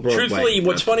 typical Broadway. Truthfully,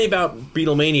 what's funny about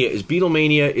Beatlemania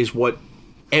is what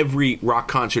every rock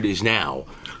concert is now,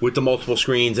 with the multiple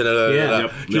screens and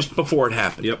Yep, just yep. before it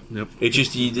happened. Yep. It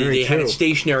just Very they had true. it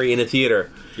stationary in a theater,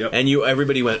 Yep. and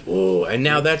everybody went, oh, and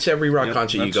now that's every rock Yeah,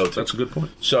 concert you that's- go to. That's a good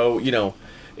point. So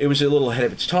it was a little ahead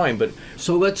of its time, but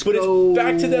So let's But it's go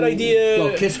back to that idea-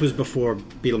 Well, Kiss was before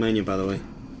Beatlemania, by the way.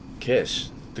 Kiss,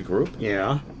 the group,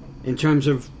 Yeah. In terms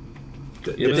of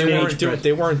Yeah,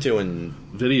 they weren't doing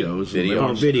videos.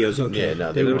 Videos. videos, okay. Yeah,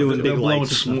 no, they were doing they big were blowing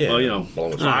lights and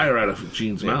blowing fire out of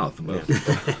Gene's mouth. But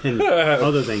and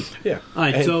other things. Yeah. All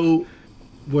right, And- so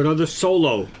what other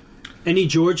solo? Any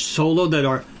George solo that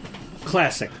are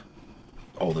classic?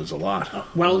 oh, there's a lot.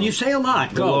 Well, you say a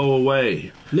lot. Go. Blow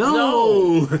Away.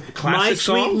 No. Classic My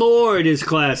song? Sweet Lord is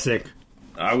classic.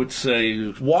 I would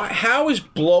say Why? How is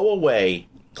 "Blow Away"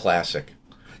 classic?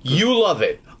 You love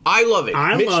it. I love it.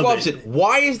 I Mitch love loves it. it.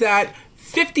 Why is that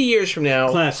 50 years from now?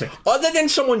 Classic. Other than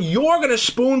someone you're going to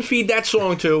spoon feed that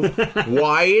song to,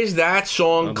 why is that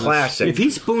song classic? If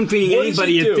he's spoon feeding What does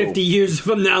anybody he at do? 50 years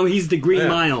from now, he's the Green Yeah.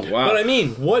 Mile. Wow. But I mean,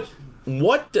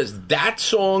 what does that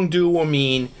song do or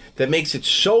mean that makes it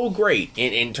so great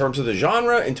in terms of the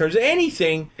genre, in terms of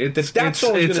anything? That song is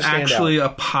going to it's stand actually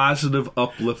out. a positive,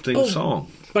 uplifting Oh.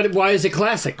 song. But why is it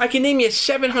classic? I can name you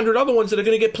 700 other ones that are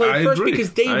going to get played I first agree.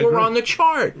 because they I were agree. on the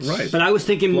charts. Right. But I was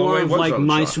thinking Blow more Away of was like on the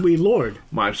My chart. Sweet Lord.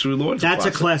 My Sweet Lord. That's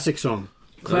a classic song.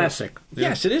 Classic.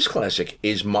 Yes, it is classic.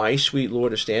 Is My Sweet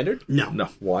Lord a standard? No. No.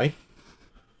 Why?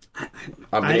 I'm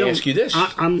I going to don't- ask you this.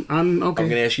 I'm okay. I'm going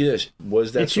to ask you this.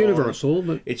 Was that It's song- universal,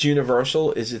 but It's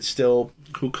universal. Is it still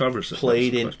Who covers it?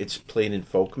 played That's the in. question. It's played in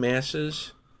folk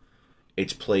masses.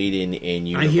 It's played in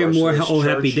I hear more Universalist "Oh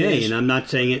Happy Day," churches. and I'm not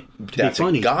saying it to That's be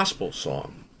funny. a gospel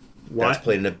song. What? That's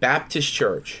played in a Baptist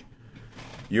church.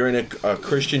 You're in a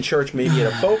Christian church, maybe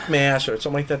at a folk mass or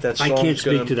something like that. That I song's can't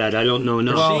speak gonna to that. I don't know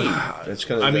enough. proceed. It's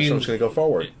gonna. I That mean- song's gonna go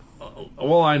forward.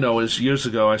 All I know is years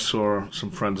ago I saw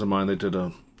some friends of mine. They did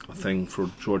a thing for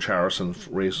George Harrison,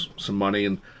 raise some money,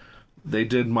 and they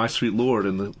did "My Sweet Lord."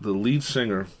 And the lead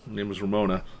singer, her name was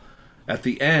Ramona, at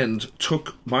the end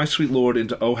took "My Sweet Lord"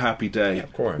 into "Oh Happy Day" Yeah,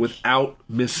 of course. without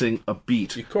missing a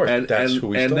beat. Of course, and that's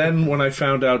who he's and talking then when I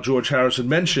found out George Harrison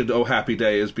mentioned "Oh Happy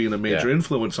Day" as being a major Yeah.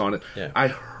 influence on it, Yeah. I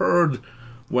heard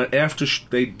when after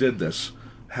they did this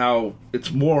how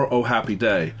it's more "Oh Happy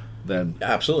Day" than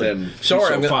Absolutely. Than Sorry,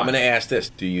 He's I'm So going Fine. to ask this: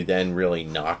 do you then really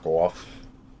knock off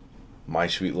 "My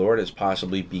Sweet Lord" as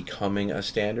possibly becoming a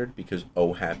standard because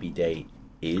 "Oh Happy Day"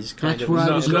 is kind That's of where I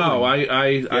a was standard? No, I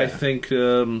Yeah. think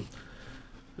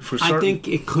for certain, I think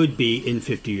it could be in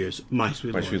 50 years. My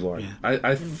Sweet My Lord. Sweet Lord.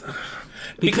 Yeah.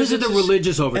 Because of the it's a-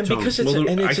 religious overtone. and because it's well,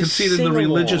 and I it's can a see it in the sing-along.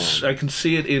 religious. I can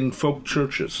see it in folk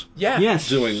churches Yeah. Yes.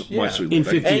 doing Yeah. "My Sweet In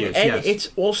Lord." 50 and, years, and yes. it's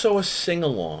also a sing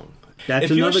along. That's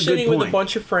if you're another sitting good with point. a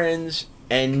bunch of friends,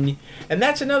 and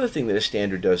that's another thing that a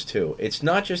standard does too. It's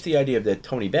not just the idea of that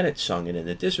Tony Bennett sung it and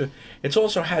that this. It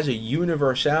also has a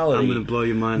universality. I'm going to blow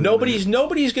your mind. Nobody's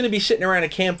going to be sitting around a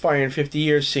campfire in 50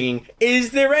 years singing,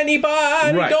 "Is there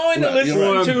anybody Right, going to right, listen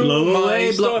you're right. to blow my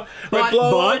away, story?"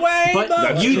 but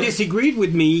That's you true. disagreed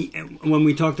with me when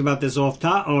we talked about this off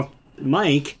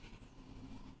mic.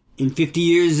 In 50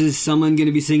 years, is someone going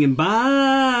to be singing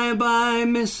 "Bye Bye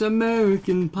Miss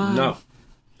American Pie"? No,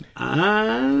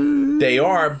 They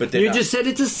are, but they're You not. just said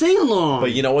it's a sing along.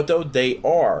 But you know what though? They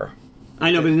are. I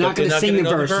know, but they're not but they're going to not sing the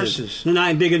gonna know the verses. verses.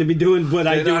 They're going to be doing what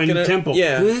I They're do not in gonna- Temple.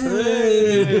 Yeah. Yeah.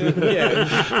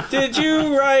 Did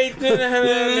you write?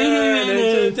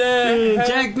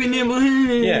 Jack Benimble.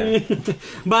 Yeah.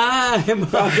 Bye.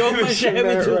 Go my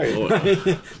Chevy.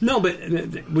 Right. No, but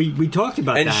we talked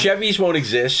about And that. Chevys won't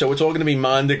exist, so it's all going to be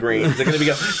Mondegreens. They're going to be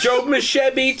going, drove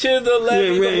Chevy to the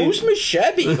levee. Yeah, right. Who's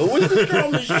Chevy? Who was this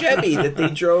girl Chevy that they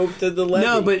drove to the levee?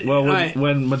 No, but well, all right.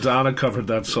 when Madonna covered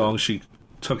that song, she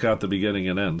took out the beginning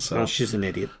and end. So Oh, she's an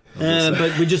idiot.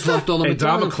 But we just lost all the hey,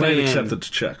 Don Madonna McLean fans. accepted the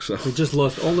check. So We just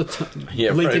lost all the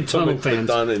yeah, Lincoln right. Tunnel fans.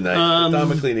 Don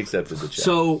McLean accepted the check.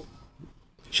 So,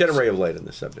 Shed a ray of light on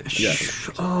the subject. yeah,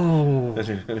 oh,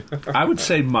 I would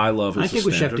say "My Love" is I think a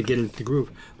we should have to standard. get into the groove.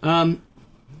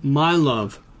 My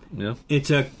Love. Yeah,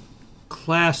 It's a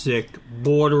classic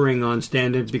bordering on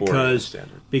standard bordering on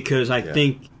because standard. I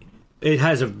think it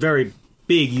has a very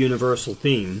big universal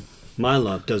theme. My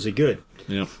Love does it good.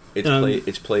 yeah,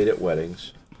 It's played at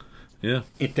weddings. yeah.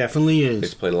 It definitely It's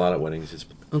is. played a lot at weddings.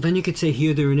 Well, then you could say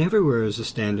Here, There, and Everywhere is a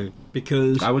standard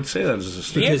because I would say that as a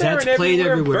standard. Because Here, that's There, and played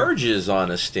everywhere. Verges on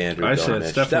a standard. I said though, it's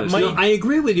Mitch. definitely that a might No, I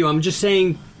agree with you. I'm just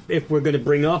saying if we're going to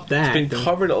bring up that been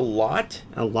covered a lot.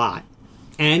 a lot,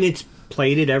 and it's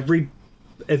played at every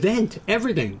event,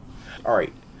 everything. All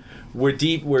right, we're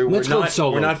deep. We're Let's go not.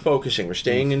 solo. We're not focusing. We're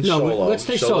staying in No, solo. let's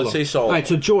stay so solo. Let's say solo. All right,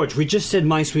 so George, we just said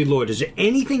My Sweet Lord. Is there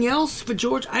anything else for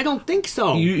George? I don't think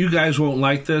so. You guys won't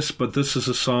like this, but this is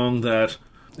a song that,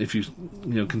 if you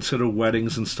consider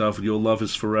weddings and stuff, "Your Love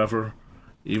Is Forever."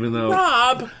 Even though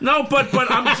Rob, no, but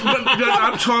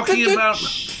I'm talking about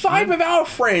 5 of our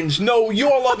friends know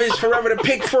Your Love Is Forever to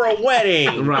pick for a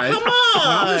wedding. right. Come on.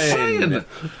 I'm just saying.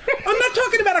 I'm not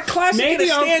talking about a classic Maybe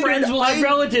and a our standard. friends will have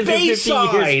relatives in 50 years.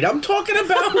 Bayside. I'm talking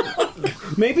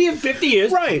about Maybe in 50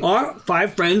 years, Right. our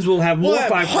 5 friends will have more we'll have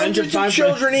 5 friends and hundreds 5 of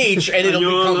children each, and it'll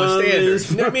Your become a love standard.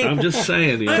 is You know what I mean? I'm just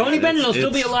saying. Tony Bennett will still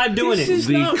it's- be alive doing this it. is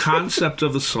The not- concept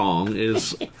of the song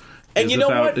is And is you know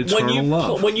about what? When eternal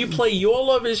love. when you play Your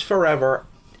Love Is Forever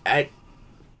at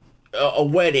a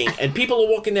wedding and people are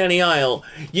walking down the aisle,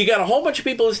 you got a whole bunch of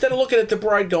people, instead of looking at the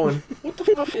bride going, what the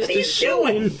fuck is this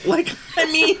doing? Like,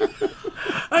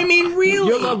 I mean, really?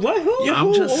 Your love, what? Who? Yeah, I'm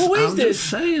who just- is I'm this? just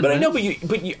saying, but I man. know,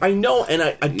 but you, I know, and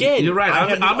I again, You're right. I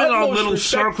have I'm the in our utmost little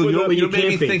respect circle. for You're you maybe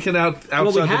can't be. thinking outside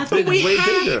Well, we have the to. big, way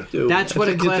have bigger. to. That's what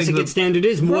a think you're classic thinking and standard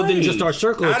is, more than Right. just our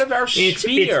circle. Out of our It's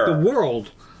sphere. the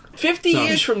world. 50 Sorry.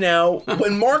 years from now,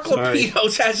 when Mark Sorry.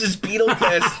 Lapidus has his Beatle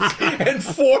fest and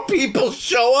 4 people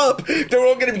show up, they're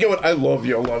all going to be going, I love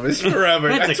Your Love Is Forever.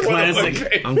 That's a one of my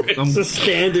classic. favorites. It's a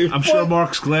standard. I'm sure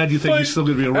Mark's glad you think he's still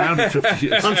going to be around in 50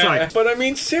 years. I'm sorry. But I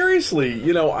mean, seriously,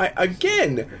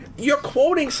 you're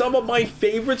quoting some of my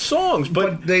favorite songs,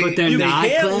 but they're you not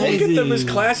can't look at them as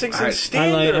classic. classics and I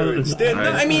standards.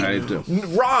 I I do.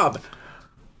 Rob,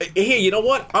 here, you know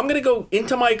what? I'm going to go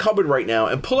into my cupboard right now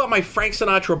and pull out my Frank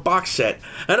Sinatra box set,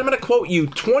 and I'm going to quote you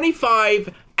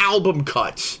 25 album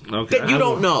cuts Okay, that you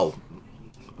don't know.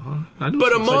 I knew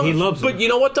But some- he loves them. but you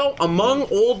know what though? Among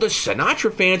all the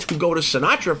Sinatra fans who go to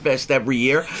Sinatra Fest every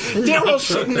year, they're all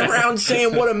sitting around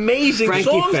saying what amazing Frankie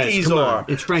songs Fest, these come on. are.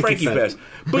 It's Frankie Fest.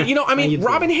 But you know, I How you mean, doing?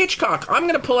 Robin Hitchcock. I'm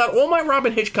going to pull out all my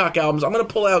Robin Hitchcock albums. I'm going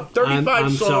to pull out 35 I'm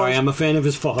songs sorry, I'm a fan of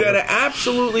his father. that are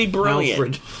absolutely brilliant.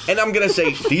 Alfred. And I'm going to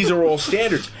say these are all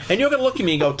standards. And you're going to look at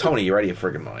me and go, Tony, you're out of your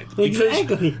friggin' mind. Because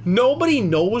Exactly. nobody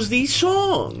knows these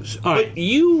songs. All But right.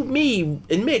 you, me,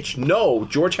 and Mitch know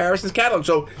George Harrison's catalog,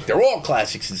 so they're all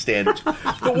classics and standards.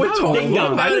 But we're talking Ding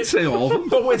dong. about I didn't it. say all of them.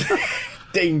 But with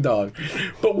ding dong.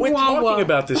 But we're Wah, talking wah.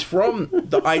 about this from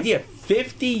the idea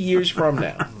 50 years from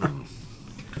now.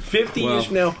 50 years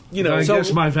from now, you know. I so-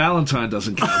 guess my Valentine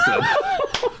doesn't count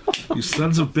then. You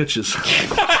sons of bitches.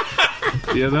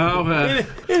 You know, man.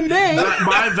 In May,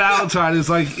 My Valentine is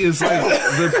like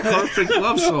the perfect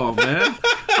love song, man.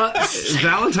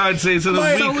 Valentine's Day is in a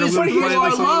week. I'm is going to you play are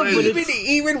this on love, the but radio.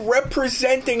 even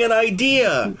representing an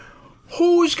idea.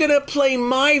 Who's gonna play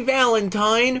my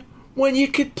Valentine when you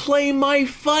could play my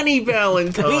funny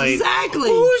Valentine? Exactly.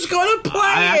 Who's gonna play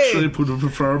I actually it? would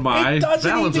prefer my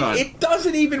Valentine. It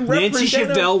doesn't even Nancy represent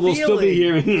Chevelle a will still be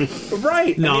feeling. here.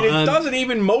 Right. No, I mean, it um, doesn't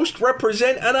even most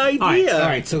represent an idea. All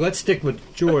right, so let's stick with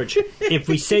George. If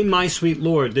we say My Sweet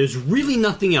Lord, there's really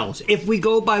nothing else. If we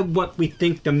go by what we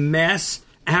think the mass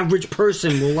average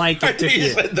person will like I it to think you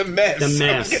hear. said the mess. The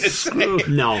I was mess. gonna say.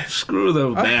 No. Screw the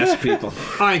mass people. All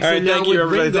right, so All right, now thank with you,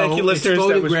 everybody. Ringo, Thank you, it's listeners. That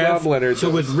was photograph. Rob Leonard. So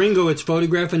with Ringo, it's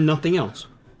photograph and nothing else.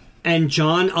 And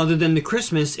John, other than the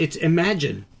Christmas, it's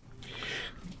Imagine.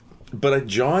 But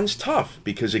John's tough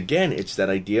because again, it's that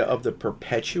idea of the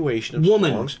perpetuation of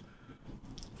Woman. songs.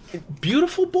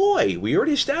 Beautiful Boy. We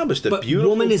already established that But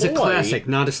Beautiful Woman is a Boy- classic,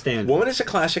 not a standard. Woman is a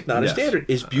classic, not Yes, a standard.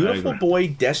 Is I Beautiful agree. Boy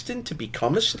destined to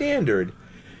become a standard?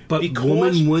 But because-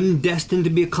 Woman wasn't destined to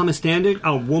become a standard?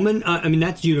 A woman? I mean,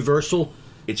 that's universal.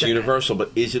 It's universal,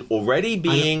 but is it already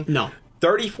being... No.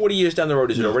 30, 40 years down the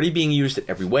road, is it already being used at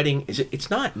every wedding? Is it?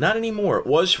 It's not. Not anymore. It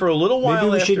was for a little while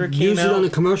Maybe we after should it came use out. it on a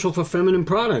commercial for feminine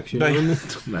products. You know what I mean?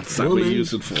 That's not what Woman. you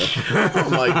use it for. Oh,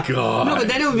 my God. No, but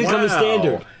they don't become a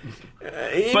standard.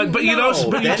 But you know,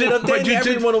 but you then, did- then but you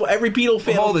did- every Beatle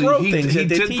fan will Hold throw it. He things at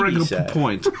their did TV bring up a set.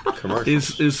 point.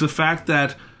 Commercials. Is the fact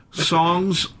that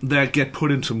songs that get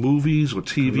put into movies or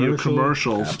TV or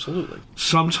commercials Absolutely.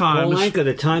 sometimes Well, Lanka,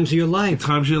 the times of your life.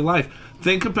 times of your life.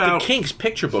 Think The about Kinks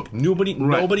picture book. Nobody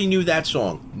Right. knew that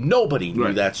song. Nobody knew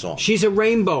Right. that song. She's a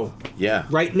rainbow. Yeah.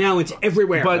 Right now, it's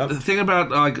everywhere. but the thing about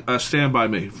like Stand By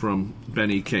Me from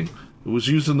Benny King. It was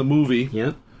used in the movie.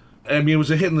 yeah. I mean, it was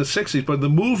a hit in the 60s, but the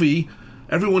movie,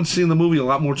 everyone's seen the movie a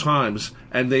lot more times,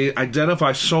 and they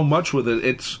identify so much with it.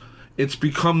 It's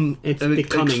become... It's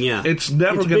becoming, yeah. It's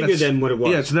never It's going bigger than what it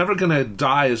was. Yeah, it's never going to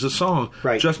die as a song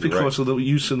Right. just because of the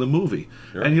use in the movie.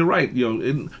 And you're right. You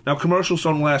know, now, commercials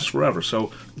don't last forever,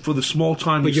 so for the small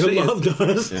time But you your see love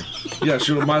does. Yes,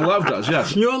 my love does,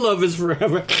 yes. Your love is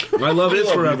forever. My love is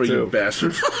love you forever, too. you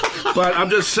bastards. But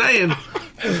I'm just saying.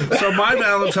 So my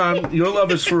Valentine, your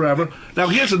love is forever. Now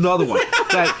here's another one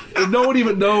that no one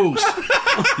even knows.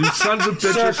 You sons of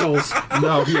bitches. Circles.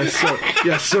 No,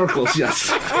 yes, circles. Yes.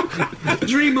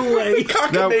 Dream away.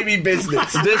 Now- Baby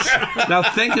business. Now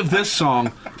think of this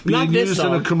song being Not this used in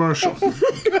song. a commercial.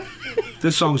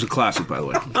 This song's a classic, by the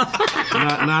way.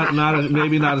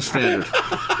 Maybe not a standard.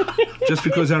 Just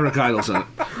because Eric Idle's in it.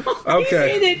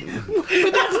 Okay. In it.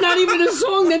 But that's not even a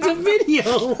song, that's a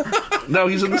video. No,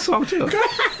 he's in the song too.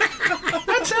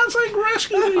 That sounds like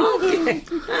Rescue Me.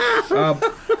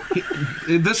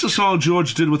 This is a song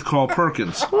George did with Carl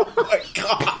Perkins. Oh, my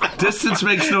God. Distance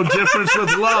makes no difference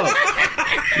with love.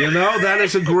 You know, that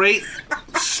is a great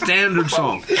standard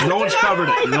song. No one's covered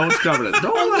it. No one's covered it.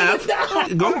 Don't laugh.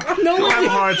 Go have a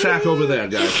heart attack over there,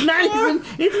 guys.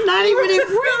 It's not even in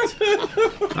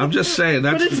print. I'm just saying.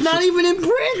 That's, But it's not even in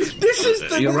print. This is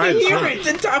the, You're right, it's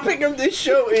not. the topic of this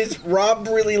show is Rob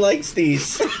really likes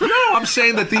these. No, I'm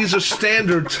saying that these are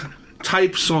standard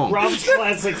type songs. Rob's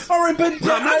classics. All right, but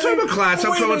No, I'm not talking about class.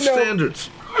 I'm wait, talking about no. standards.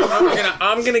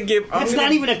 I'm gonna give. It's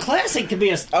not even a classic to be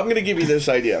a... I'm gonna give you this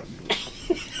idea.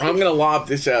 I'm gonna lob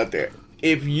this out there.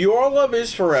 If Your Love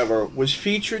Is Forever was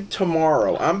featured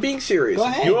tomorrow, I'm being serious. Go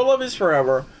ahead. If Your Love Is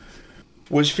Forever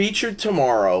was featured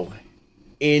tomorrow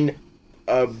in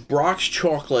a Brock's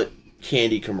chocolate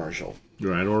candy commercial,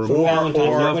 Right, or Valentine's Day,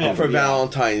 or whatever, for yeah.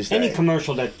 Valentine's Day, Any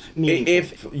commercial that's meaningful.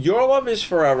 if Your Love Is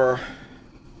Forever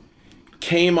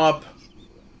came up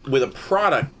with a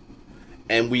product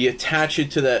and we attach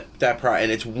it to that product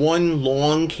and it's one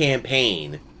long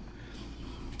campaign,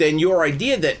 then your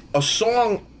idea that a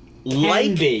song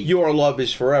like be. Your Love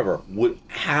Is Forever would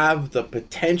have the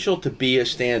potential to be a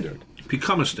standard.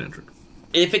 become a standard.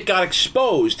 If it got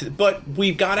exposed, but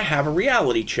we've got to have a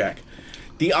reality check.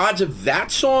 The odds of that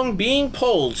song being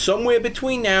pulled somewhere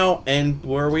between now and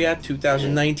where are we at,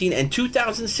 2019 and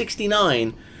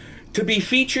 2069, to be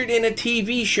featured in a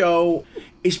TV show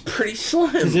is pretty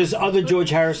slim. Because there's other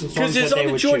George Harrison songs. Because there's that they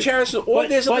other would George choose. Harrison, or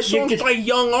there's other songs by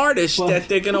young artists that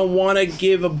they're going to want to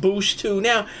give a boost to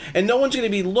now, and no one's going to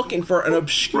be looking for an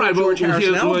obscure George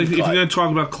Harrison album. If you're going to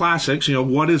talk about classics,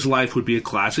 What Is Life would be a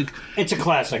classic. It's a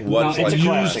classic. It's a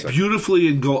classic. Used beautifully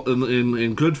in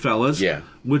Goodfellas. Yeah.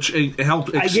 Which it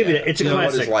helped. I give it. It's a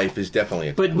classic. What Is Life is definitely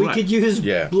a But we could use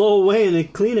Blow Away in a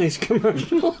Kleenex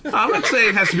commercial. I'm not saying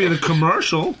it has to be in a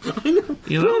commercial.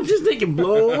 I'm just thinking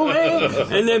Blow Away.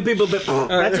 And then people, that's what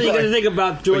you're going to think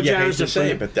about George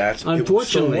Harrison. But that's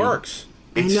unfortunately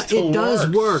it still works. It does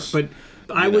work, but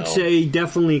I would say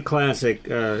definitely classic.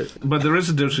 But there is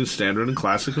a difference between standard and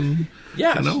classic, and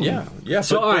yeah.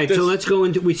 So all right, so let's go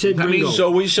into. We said Ringo.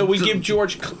 So we give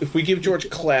George. If we give George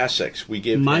classics, we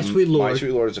give My Sweet Lord. My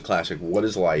Sweet Lord is a classic. What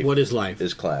Is Life? What Is Life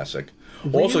is classic.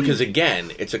 Really? Also, because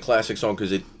again, it's a classic song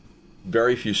because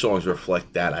very few songs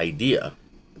reflect that idea.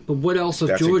 But what else of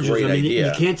That's George's? a great idea.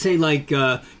 You can't say like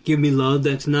 "Give Me Love."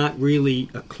 That's not really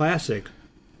a classic.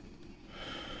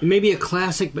 It may be a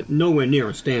classic, but nowhere near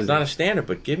a standard. It's not a standard,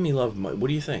 but Give Me Love. What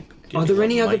do you think? Are there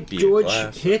any other George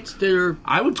hits that are?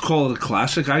 I would call it a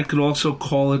classic. I could also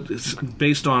call it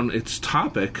based on its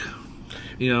topic.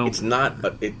 It's not,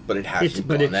 but it hasn't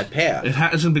gone that path. It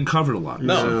hasn't been covered a lot.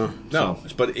 No.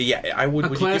 But yeah, I would. A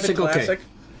Would classic, you give it classic? okay.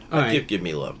 All right. Give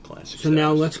Me Love classic. So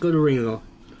now let's go to Ringo.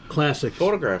 Classic.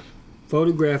 Photograph.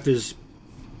 Photograph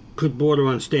could border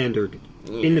on standard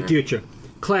in the future.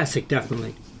 Classic,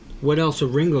 definitely. What else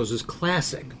of Ringo's is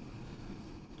classic?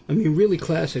 I mean, really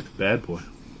classic. Bad Boy.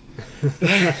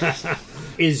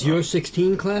 Is Your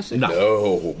 16 classic?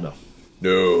 No.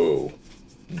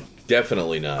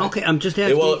 Definitely not. Okay, I'm just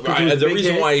asking. Well, the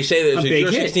reason why you say that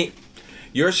is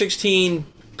Your 16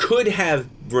 could have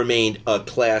remained a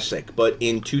classic, but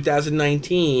in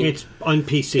 2019... It's on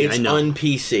PC, It's on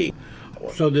PC.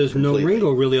 So there's no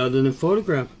Ringo really other than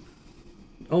Photograph.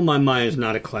 Oh My is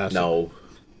not a classic. No.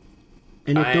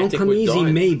 And It Don't Come Easy,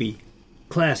 done. maybe.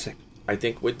 Classic. I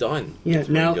think we're done. Yeah,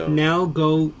 now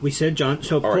go... We said John...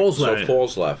 So All Paul's right, left. So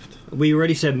Paul's left. We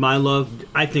already said My Love.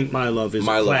 I think My Love is a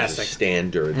classic. My Love is a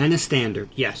standard. And a standard,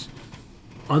 yes.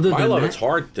 Other My than Love, that, it's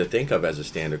hard to think of as a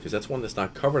standard because that's one that's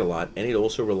not covered a lot, and it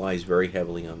also relies very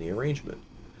heavily on the arrangement.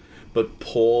 But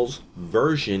Paul's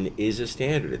version is a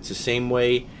standard. It's the same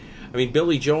way... I mean,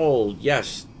 Billy Joel,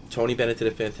 yes, Tony Bennett did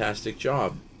a fantastic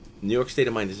job. New York State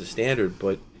of Mind is a standard,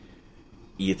 but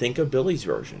you think of Billy's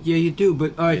version. Yeah, you do,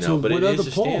 but all right, so but what it other is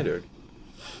a Paul? standard.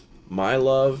 My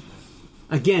Love...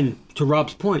 Again, to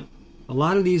Rob's point, a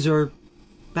lot of these are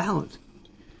ballads.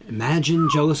 Imagine,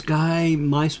 Jealous Guy,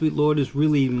 My Sweet Lord is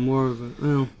really more of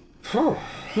a...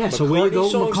 yeah, so where you go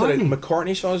with McCartney?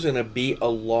 McCartney songs are going to be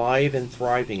alive and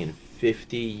thriving in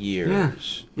 50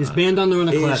 years. Yeah. Is Band on the Run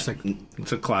a classic?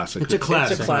 It's a classic. It's a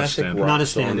classic. It's a classic rock not a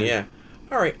song, standard. yeah.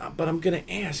 All right, but I'm going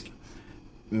to ask...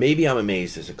 Maybe I'm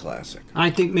Amazed is a classic. I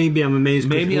think Maybe I'm Amazed.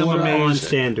 Maybe I'm Amazed on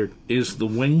standard. Is the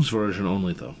Wings version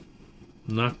only, though.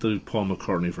 Not the Paul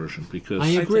McCartney version, because...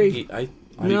 I agree. I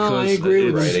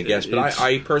agree with right, I guess, but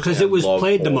I personally because it was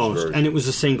played the Paul's most, version. and it was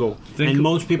a single, and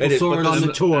most people saw it on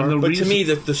the tour. But to me,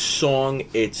 the song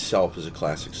itself is a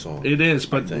classic song. It is,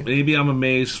 but Maybe I'm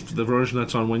Amazed, the version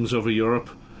that's on Wings Over Europe,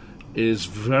 is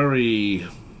very...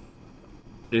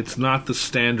 It's not the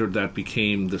standard that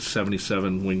became the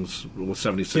 77 Wings, well,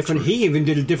 76. Different. He even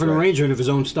did a different arrangement of his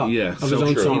own stuff. Yeah, of his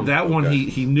own song. That one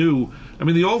he knew. I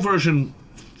mean, the old version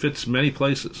fits many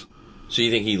places. So you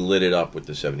think he lit it up with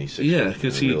the 76? Yeah,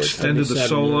 because he extended the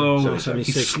solo. He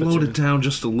slowed it down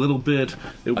just a little bit.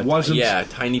 It wasn't... Yeah, a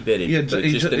tiny bit.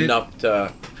 Just enough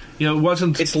to... It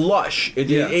wasn't... It's lush.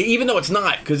 Even though it's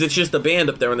not, because it's just a band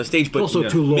up there on the stage. But also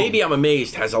too long. Maybe I'm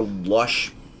Amazed has a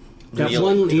lush... That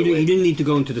one, he didn't need to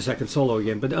go into the second solo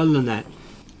again. But other than that,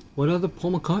 what other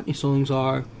Paul McCartney songs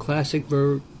are classic,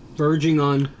 verging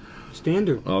on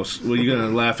standard? Oh, well, you're going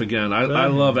to laugh again. I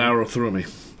love Arrow Through Me,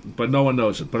 but no one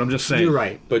knows it. But I'm just saying. You're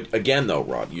right. But again, though,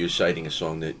 Rob, you're citing a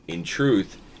song that, in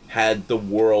truth, had the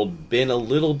world been a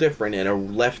little different and a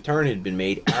left turn had been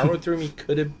made, Arrow Through Me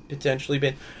could have potentially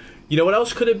been... You know what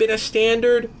else could have been a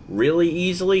standard really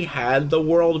easily had the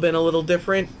world been a little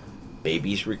different?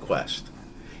 Baby's Request.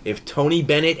 If Tony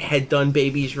Bennett had done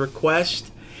Baby's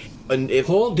Request... and if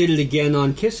Paul did it again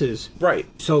on Kisses. Right.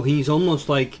 So he's almost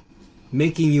like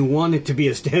making you want it to be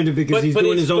a standard because he's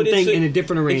doing his own thing in a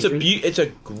different arrangement. It's a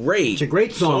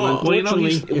great song.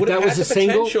 Unfortunately, if that was a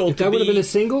single, if that would have been a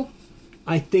single,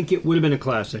 I think it would have been a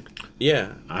classic.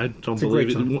 Yeah. I don't a believe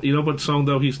great song. it. You know what song,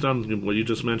 though, he's done, what you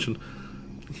just mentioned?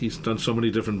 He's done so many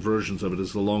different versions of it.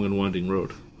 It's The Long and Winding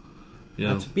Road. You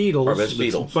know? That's Beatles. Or that's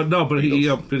Beatles. But no, but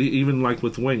Beatles. but he even like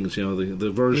with Wings, you know, the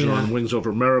version Yeah. on Wings Over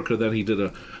America. Then he did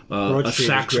a Broad Street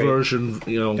sax is great. version,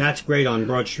 you know, That's great on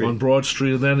Broad Street. on Broad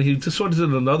Street. And then he just sort of did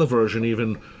another version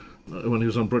even when he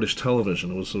was on British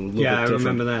television. It was a little bit I different.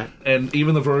 remember that. And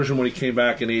even the version when he came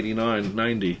back in 89,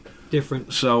 90.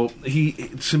 Different. So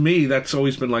to me, that's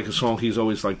always been like a song he's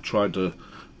always like tried to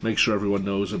make sure everyone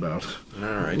knows about. All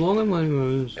right. Long and Winding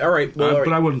Road. All right. Well, all right.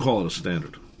 But I wouldn't call it a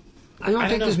standard. I don't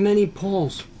think there's many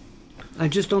Pauls. I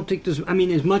just don't think there's. I mean,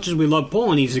 as much as we love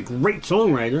Paul and he's a great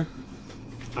songwriter,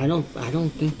 I don't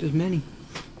think there's many.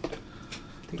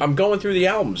 I'm going through the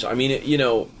albums. I mean,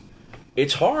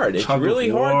 it's hard. It's Tug of really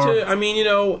hard War. to. I mean,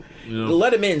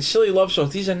 Let 'Em In, Silly Love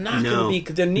Songs. These are not No. going to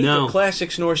be. They're neither No.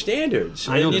 classics nor standards.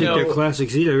 I don't And, think they're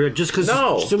classics either. Just because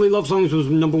No. Silly Love Songs was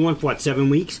number one for 7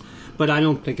 weeks, but I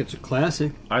don't think it's a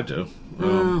classic. I do.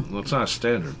 Well, it's not a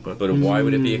standard, but But why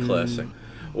would it be a classic?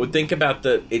 Well, think about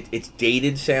it's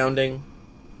dated sounding,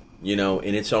 in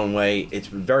its own way. It's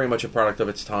very much a product of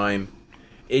its time.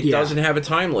 It Yeah. doesn't have a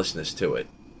timelessness to it,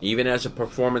 even as a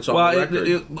performance on well, the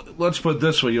record. let's put it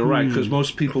this way. You're right, because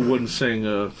most people wouldn't sing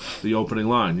the opening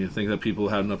line. You think that people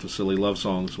had enough of silly love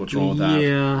songs. What's wrong with that?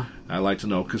 Yeah. I like to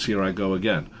know, because here I go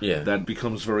again. Yeah. That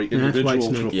becomes very that's individual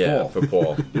Whitesnake. for Yeah, Paul. for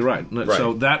Paul. You're right. Right.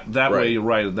 So that Right. way, you're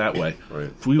right in that way. Right.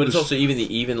 If we But would've it's also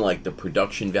even like the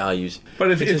production values.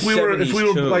 But if It's a we were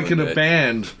 70s tune like in a that-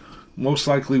 band, most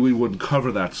likely we wouldn't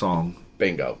cover that song.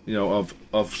 Bingo.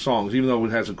 Of songs, even though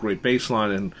it has a great bass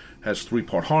line and has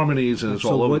 3-part harmonies and it's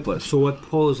all over the place. So what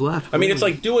Paul is left? I mean, it's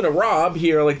like doing a Rob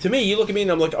here. Like, to me, you look at me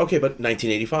and I'm like, okay, but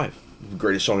 1985,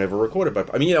 greatest song ever recorded. But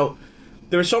I mean,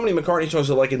 there are so many McCartney songs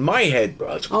that, like, in my head,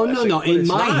 bro, it's Oh classic, no, but in it's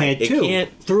my not. head It too. can't.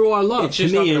 Through Our Love It's to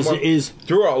just me not gonna work. is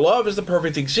Through Our Love is the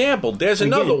perfect example. There's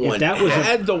Again, another if one. that was a-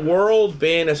 Had the world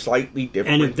been a slightly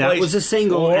different and if that place, was a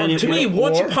single Or and it to me, went-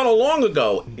 Once or- Upon a Long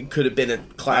Ago, it could have been a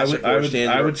classic or a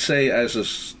standard. I would say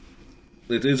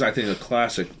it is, I think, a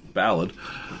classic ballad,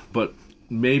 but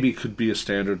maybe could be a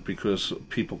standard because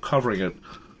people covering it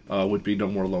would be No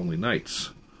More Lonely Nights.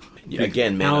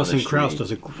 Again, Man Alison on the Krauss Street.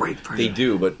 does a great version. They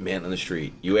do, but Man on the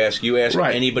Street. You ask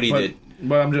anybody but, that.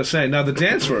 But I'm just saying, now the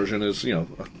dance version is, a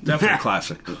definite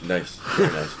classic. Nice,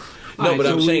 very nice. No, Alright, but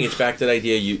so I'm saying we've- it's back to that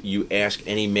idea. You ask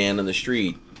any man on the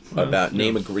street about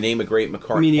name a great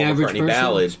McCartney, I mean, the Paul average McCartney person.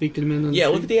 ballad. Speak to the man on the Yeah,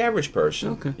 street. look at the average person.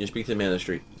 Okay. You speak to the man on the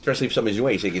street, especially if somebody's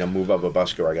away. You say, move up a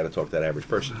busker. I got to talk to that average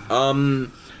person.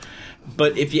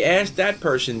 But if you ask that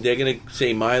person, they're going to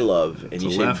say "My Love," and It's you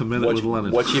a say, laugh a minute "What's, with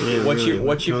Lennon." what's your Yeah, what's really, your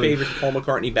what's your really. favorite Paul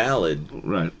McCartney ballad?"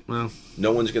 Right. Well,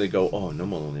 No one's going to go, "Oh, No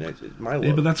More Lonely Nights." It's "My Love."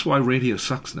 yeah, but that's why radio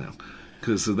sucks now,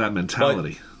 because of that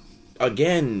mentality.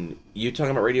 Again, you're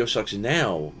talking about radio sucks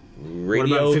now.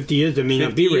 Radio, What about 50 years? There may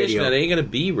not be 50 years radio. from now, There ain't going to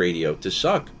be radio to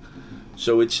suck.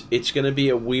 So it's going to be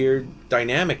a weird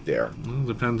dynamic there. Well,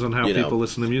 depends on how You know. people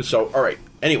listen to music. So, all right.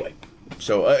 Anyway,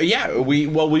 so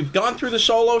we've gone through the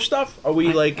solo stuff. Are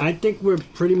we I think we're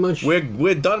pretty much.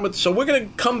 we're done with? So we're going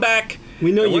to come back.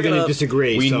 We know and you're we're gonna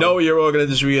disagree, We so- know you're all going to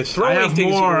disagree. You're throwing I have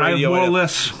things more. at I have radio more right now.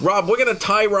 lists. Rob, we're going to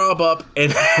tie Rob up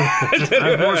and I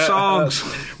have more songs.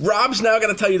 Rob's now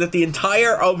going to tell you that the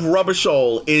entire of Rubber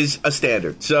Soul is a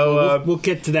standard. So we'll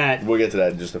get to that. we'll get to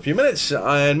that in just a few minutes.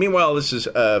 And meanwhile, this is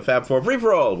Fab 4 Free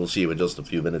For All. We'll see you in just a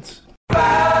few minutes.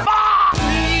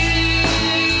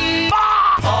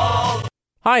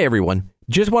 Hi, everyone.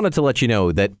 Just wanted to let you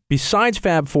know that besides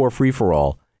Fab 4 Free For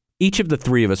All, each of the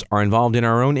three of us are involved in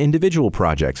our own individual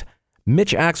projects.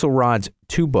 Mitch Axelrod's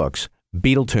 2 books,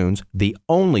 Beatletoons, the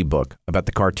only book about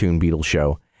the cartoon Beatles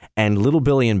show, and Little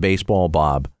Billy and Baseball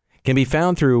Bob, can be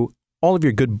found through all of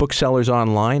your good booksellers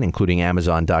online, including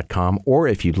Amazon.com, or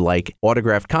if you'd like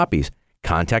autographed copies,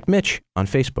 contact Mitch on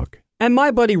Facebook. And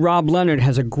my buddy Rob Leonard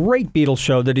has a great Beatles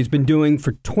show that he's been doing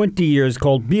for 20 years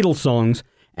called Beatles Songs,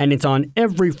 and it's on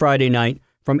every Friday night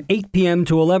from 8 p.m.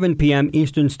 to 11 p.m.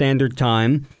 Eastern Standard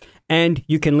Time. And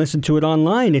you can listen to it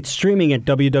online. It's streaming at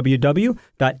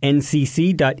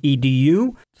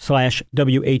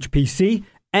www.ncc.edu/WHPC.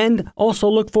 And also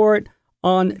look for it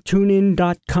on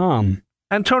tunein.com.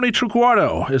 And Tony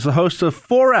Truguardo is the host of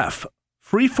 4F,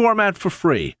 Free Format for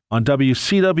Free, on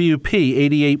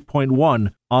WCWP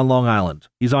 88.1 on Long Island.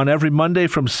 He's on every Monday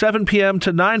from 7 p.m.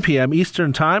 to 9 p.m.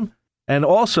 Eastern Time, and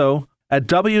also at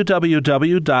www.wcwp.org.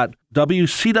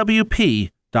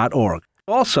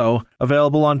 Also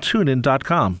available on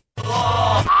tunein.com.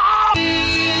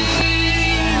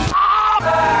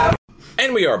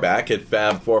 And we are back at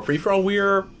Fab 4 Free For All.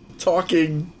 We're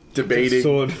talking, debating,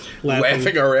 Sword, laughing.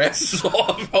 laughing our asses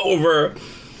off over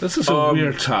This is a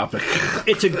weird topic.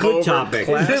 It's a good topic.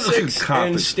 Classics Topic.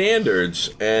 and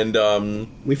standards, and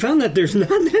We found that there's not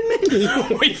that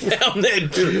many. we found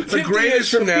that 50 greatest- years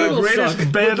from now, the greatest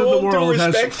suck. band in with the all due world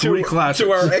has respect 3 classics.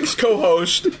 to our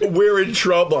ex-co-host, we're in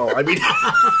trouble. I mean,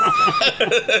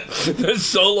 the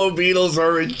solo Beatles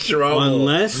are in trouble.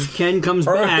 Unless Ken comes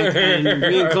back and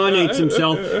reincarnates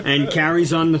himself and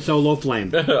carries on the solo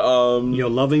flame. Your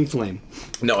loving flame.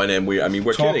 No, and then we're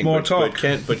Talk kidding. more but, talk.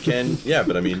 But Ken, yeah,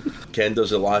 but I mean, Ken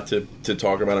does a lot to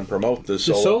talk about and promote the The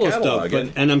solo, solo catalog. stuff.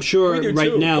 And I'm sure we do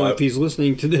right too, now, but- if he's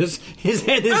listening to this, his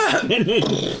head is spinning.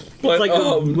 It's But, like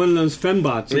one of those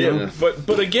fembots, you know?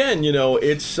 But again,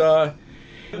 it's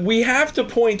we have to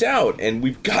point out, and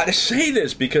we've got to say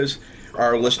this because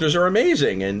our listeners are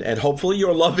amazing, and hopefully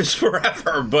your love is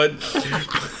forever. But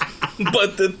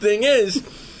the thing is,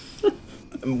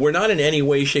 we're not in any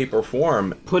way, shape, or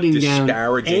form Putting down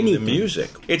disparaging the anything. music.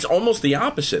 It's almost the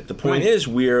opposite. The point Right. is,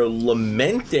 we're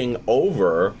lamenting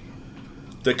over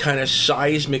the kind of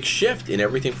seismic shift in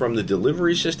everything from the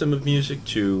delivery system of music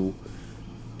to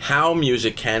how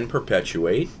music can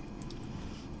perpetuate.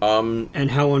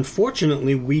 And how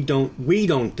unfortunately we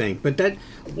don't think. But that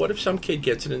What if some kid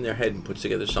gets it in their head and puts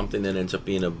together something that ends up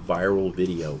being a viral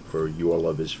video for Your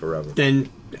Love Is Forever? then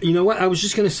you know what? I was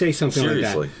just going to say something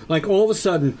Seriously. like that. Like all of a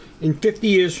sudden, in 50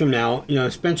 years from now,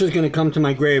 Spencer's going to come to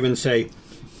my grave and say,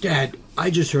 "Dad, I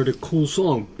just heard a cool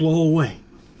song, Blow Away."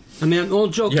 I mean, all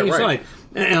joking Yeah, right. aside.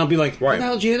 And I'll be like, "How Right. the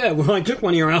hell did you hear that?" Well, I took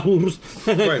one of your albums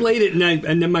and I Right. played it,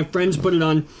 and then my friends put it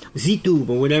on ZTube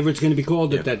or whatever it's going to be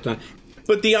called at that time.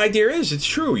 But the idea is, it's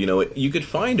true. You could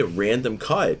find a random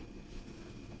cut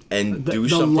and do The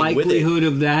something with it. likelihood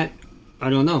of that, I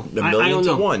don't know. The I million don't to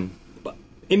know. one.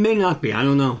 It may not be. I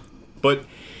don't know. But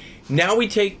now we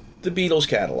take the Beatles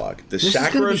catalog. The This is gonna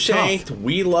be sacrosanct, tough.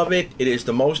 we love it. It is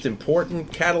the most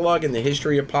important catalog in the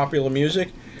history of popular music.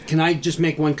 Can I just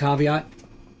make one caveat?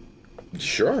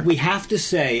 Sure. We have to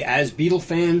say, as Beatle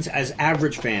fans, as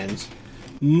average fans,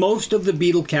 most of the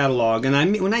Beatle catalog, and I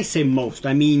mean, when I say most,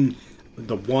 I mean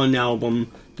the one album,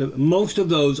 most of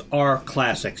those are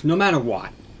classics, no matter what.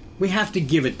 We have to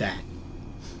give it that.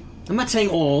 I'm not saying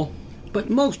all, but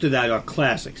most of that are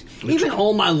classics. Even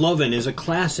All My Lovin' is a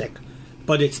classic,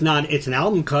 but it's not. It's an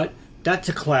album cut. That's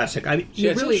a classic. I mean, See, you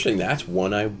that's really. interesting. That's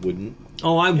one I wouldn't.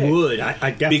 Oh, I would.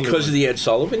 I definitely Because of would. the Ed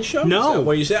Sullivan Show? No. Is that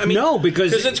what you say? I mean, No,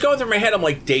 because- it's going through my head. I'm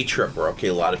like, Day Tripper. Okay,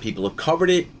 a lot of people have covered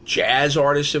it. Jazz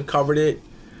artists have covered it.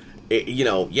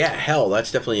 Hell,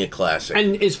 that's definitely a classic.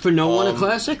 And is For No One a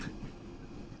classic?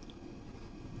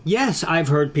 Yes, I've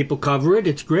heard people cover it.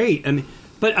 It's great. I mean,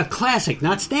 but a classic,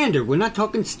 not standard. We're not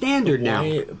talking standard now.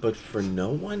 Why- But for no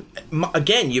one,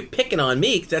 again, you're picking on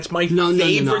me. That's my No,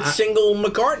 favorite I- single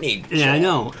McCartney. Yeah, I song.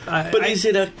 know. But is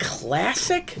it a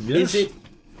classic? Yes. Is it?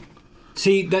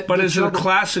 See that? But the is it a trouble-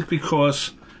 classic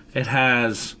because it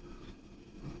has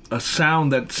a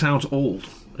sound that sounds old?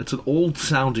 It's an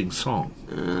old-sounding song.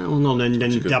 Well, no, then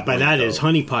good by point, that though. is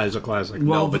Honey Pie is a classic.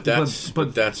 Well, No, but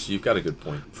that's you've got a good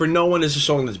point. For no one is a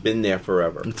song that's been there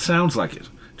forever. It sounds like it.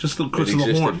 Just because It of the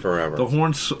existed horn. forever. The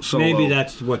horn solo. Maybe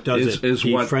that's what does it. Is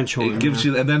The what French horn, it gives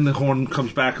yeah. you, and then the horn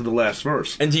comes back in the last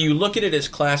verse. And do you look at it as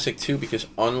classic too? Because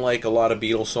unlike a lot of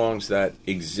Beatles songs that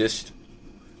exist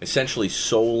essentially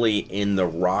solely in the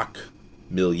rock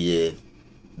milieu,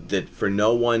 that For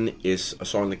No One is a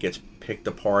song that gets picked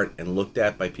apart and looked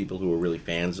at by people who are really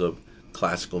fans of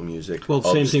classical music. Well, of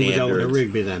same thing with Eleanor standards,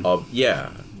 Rigby then.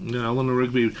 Yeah. Yeah, Eleanor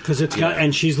Rigby. Because it's got,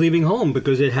 and she's leaving home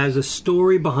because it has a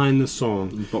story behind the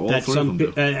song. But all that three of some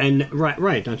them do. and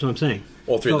right. That's what I'm saying.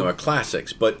 All three of So- them are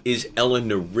classics, but is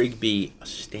Eleanor Rigby a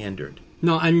standard?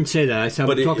 No, I didn't say that. I said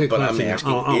we're talking but I'm classic.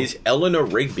 asking, is Eleanor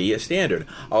Rigby a standard?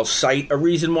 I'll cite a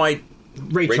reason why.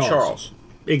 Ray Ray Charles. Charles.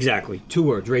 Exactly. 2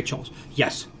 words. Ray Charles.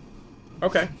 Yes.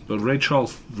 Okay. But Ray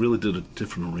Charles really did a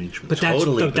different arrangement. But that's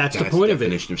Totally, the, but that's the that's point the of it.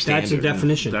 definition of That's the standard.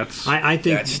 definition. That's- I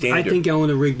think that's standard. I think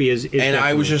Eleanor Rigby is And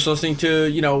I was definitely- just listening to,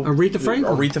 Aretha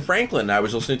Franklin. Aretha Franklin. I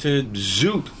was listening to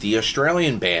Zoot, the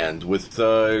Australian band with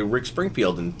Rick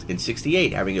Springfield in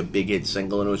 '68, having a big hit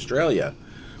single in Australia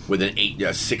with a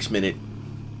 6-minute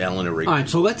Eleanor Rigby. All right.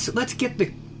 So let's get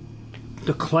the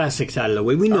classics out of the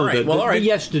way. We know All right, all right. the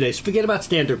yesterdays. Forget about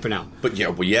standard for now. But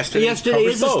yesterday Yesterday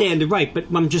is a both. standard, right? But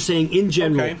I'm just saying, in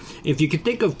general, Okay. if you could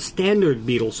think of standard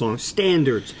Beatles songs,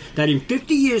 standards that in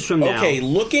 50 years from now, Okay,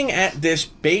 looking at this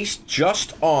based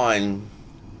just on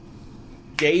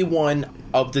day one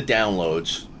of the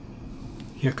downloads,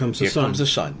 Here Comes the Here Sun. Comes the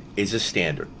Sun is a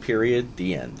standard. Period.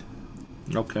 The end.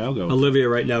 Okay, I'll go. Olivia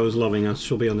right now is loving us.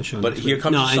 She'll be on the show. But next Here week.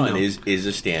 Comes No, the I Sun know. is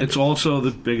a standard. It's also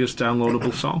the biggest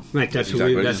downloadable song. right. That's,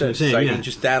 exactly what, what I that's what I'm said. saying. Citing Yeah.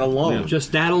 just that alone. Yeah.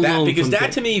 Just that alone. Because from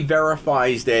that to me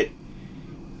verifies that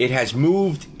It has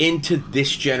moved into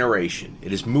this generation.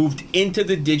 It has moved into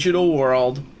the digital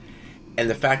world, and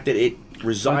the fact that it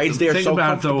resides there so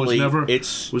comfortably.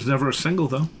 Was never a single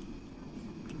though.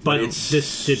 But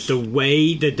the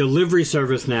way the delivery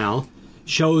service now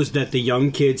shows that the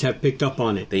young kids have picked up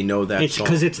on it. They know that it's song.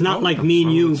 because it's not like me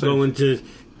and you going to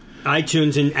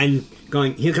iTunes and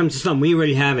going, here comes the sun, we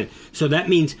already have it. So that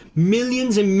means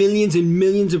millions and millions and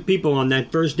millions of people on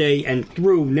that first day and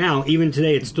through now, even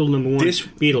today, it's still number one.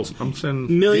 Beatles. I'm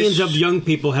saying millions of young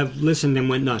people have listened and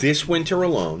went nuts. This winter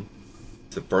alone,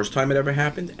 it's the first time it ever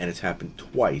happened, and it's happened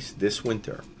twice this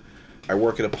winter. I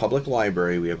work at a public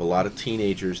library. We have a lot of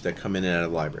teenagers that come in and out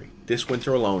of the library. This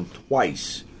winter alone,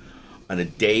 twice, on a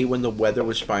day when the weather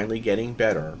was finally getting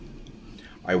better,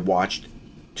 I watched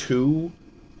 2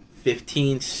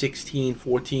 15, 16,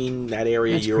 14, that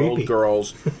area, That's year-old creepy.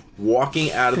 girls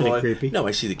walking out of the library. Creepy. No,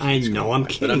 I see the I kids. know, going I'm by,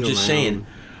 kidding But I'm just around. saying,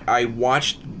 I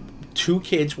watched 2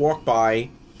 kids walk by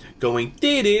going,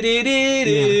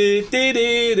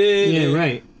 di-di-di-di-di-di-di-di. Yeah,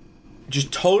 right.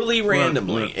 Just totally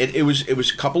randomly. Right. It was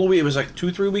a couple of weeks. It was like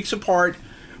 2-3 weeks apart,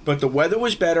 but the weather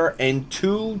was better, and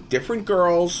 2 different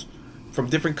girls from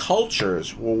different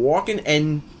cultures were walking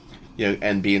and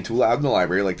being too loud in the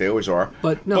library like they always are.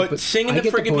 But singing I the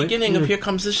get the friggin' point. beginning of Yeah. "Here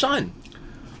Comes the Sun."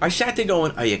 I sat there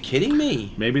going, "Are you kidding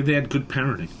me?" Maybe they had good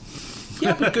parenting.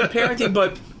 Yeah, but good parenting.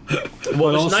 But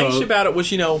what was also- nice about it was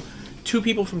 2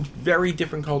 people from very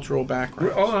different cultural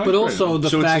backgrounds. But also the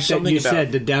So it's fact that something you about-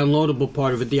 said the downloadable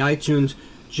part of it, the iTunes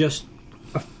just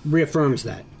reaffirms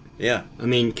that. Yeah. I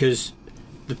mean, because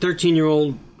the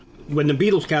 13-year-old, when the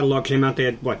Beatles catalog came out, they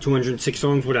had, 206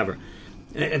 songs, whatever.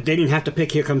 They didn't have to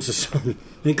pick Here Comes the Sun.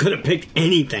 They could have picked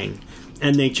anything,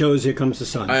 and they chose Here Comes the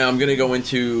Sun. I'm going to go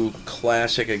into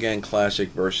classic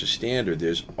versus standard.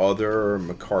 There's other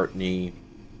McCartney,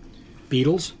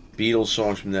 Beatles?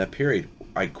 songs from that period.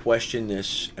 I question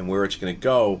this and where it's going to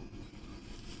go.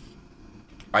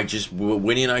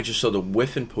 Winnie and I just saw the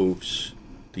Whiffenpoofs,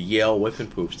 the Yale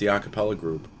Whiffenpoofs, the a cappella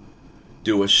group,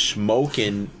 do a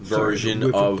smoking version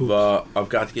of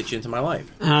 "Got to Get You Into My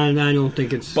Life." And I don't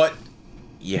think it's... But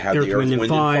you have the Earth, Wind, and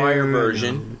Fire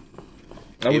version.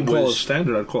 I wouldn't It call was- it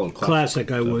standard. I'd call it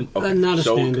classic, I would. Okay, Not a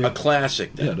so standard. a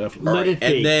classic then. Yeah, definitely. All Let right, It Be.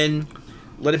 And then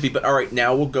Let It Be. But all right,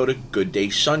 now we'll go to Good Day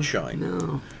Sunshine.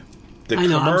 No. The I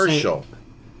know, I'm commercial.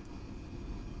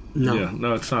 No. Yeah,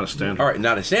 no, it's not a standard. All right,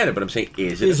 not a standard, but I'm saying,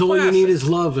 is it Is a All You classic? Need Is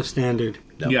Love a standard?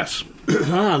 No. Yes.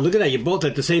 Look at that. You both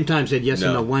at the same time said yes No.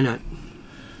 and no. Why not?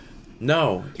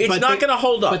 No, it's But not going to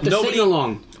hold up. But the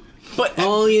sing-along. But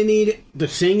All you need... The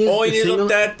singing... all you need is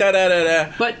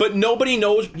da. But- But nobody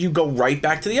knows. You go right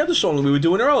back to the other song we were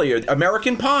doing earlier,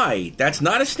 American Pie. That's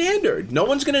not a standard. No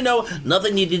one's going to know.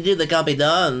 Nothing you can do that can't be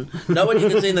done. Nobody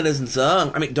can sing that isn't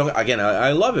sung. I mean,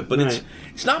 I love it, but Right.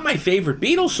 it's not my favorite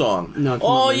Beatles song. No, it's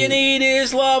all not you really. need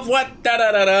is love. What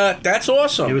da. That's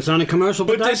awesome. It was on a commercial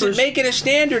for But does diapers. it make it a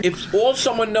standard? If all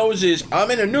someone knows is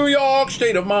I'm in a New York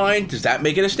state of mind, does that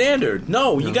make it a standard?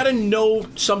 No, you got to know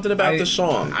something about the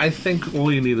song. I think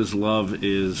All You Need Is Love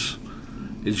is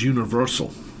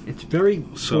universal. It's very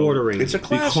So bordering. It's a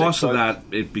classic. Because of but- that,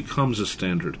 it becomes a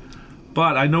standard.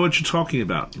 But I know what you're talking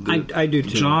about. I do too.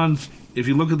 John's. If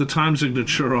you look at the time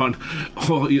signature on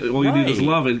All You Need Is Right.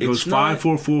 Love, it goes It's not-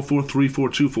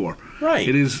 5-4-4-4-3-4-2-4. Right.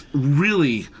 It is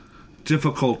really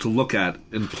difficult to look at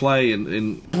and play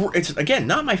and It's again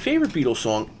not my favorite Beatles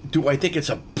song. Do I think it's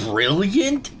a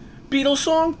brilliant Beatles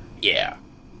song? Yeah,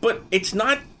 but it's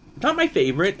not my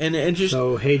favorite, and just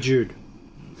So, Hey Jude.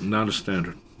 not a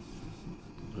standard.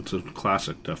 It's a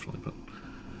classic, definitely, but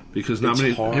because not it's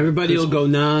many. hard. Everybody will go,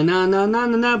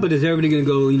 nah, but is everybody going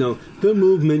to go, the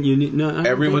movement, you need... No, I don't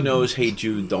Everyone think- knows "Hey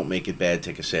Jude, Don't Make It Bad,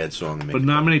 Take a Sad Song and Make But it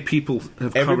not bad." many people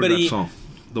have covered Everybody- that song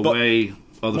the but- way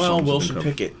other Well, songs Wilson have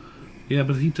been covered. Pickett. Yeah,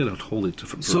 but he did a totally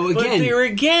different So version. But again... there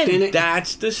then again, it-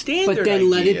 that's the standard. But then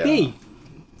Let It idea. Be.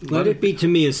 Let It Be to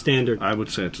me is standard. I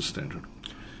would say it's a standard.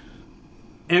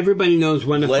 Everybody knows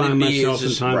when to Let find It Be myself in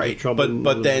is times right, of trouble.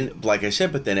 but then, like I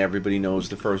said, everybody knows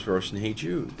the first verse in "Hey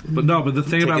Jude." But no, but the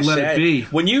thing Take about a Let sad-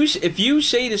 It Be, if you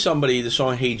say to somebody the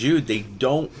song "Hey Jude," they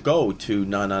don't go to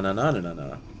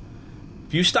na.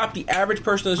 If you stop the average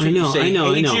person on the street and say I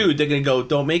know. "Hey Jude," they're going to go,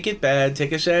 "Don't make it bad.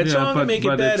 Take a sad Yeah, song but- and make it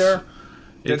but it's- better."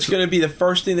 That's it's- going to be the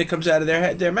first thing that comes out of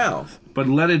their mouth. but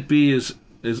Let It Be is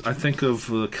I think of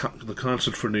the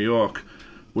concert for New York,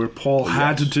 where Paul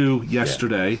had to do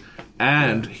Yesterday,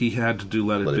 and he had to do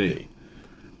Let It Be.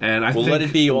 And I think Let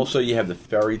It Be also, you have the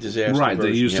Ferry Disaster Right, they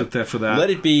version. used You it there for that.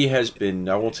 Let It Be has been,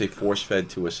 I won't say force-fed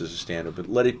to us as a standard, but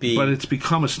Let It Be... but it's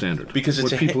become a standard because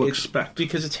it's what a, people it's- expect.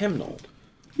 Because it's hymnal.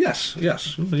 Yes.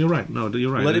 You're right. No,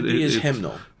 you're right. Let It Be is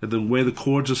hymnal. The way the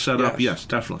chords are set up, Yes. yes,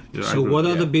 definitely. So what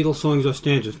other Beatles songs are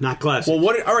standards? Not classics.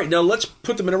 Well, all right, now let's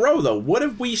put them in a row, though. What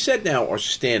have we said now are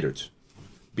standards?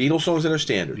 Beatles songs that are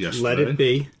standards. Yesterday. Let It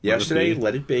Be. Yesterday,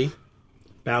 Let It Be.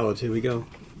 Ballads, here we go.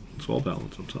 It's all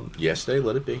ballads, I'm telling you. Yesterday,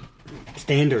 Let It Be.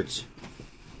 Standards.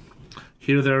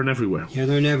 Here, there, and everywhere. Here,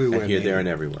 there, and everywhere. And Here, maybe. There, and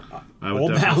Everywhere. I would All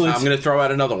definitely- ballads. I'm going to throw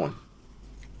out another one.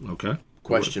 Okay.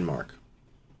 Question mark.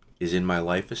 Is In My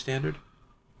Life a standard?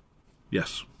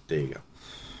 Yes. There you go.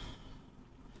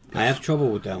 I have trouble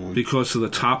with that one. Because of the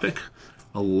topic,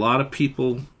 a lot of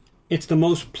people... It's the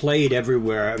most played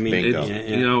everywhere. I mean, Bingo.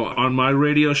 You know, on my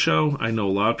radio show, I know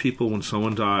a lot of people, when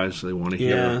someone dies, they want to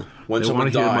hear... Yeah. When they someone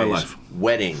want to hear dies, My Life.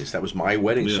 weddings. That was my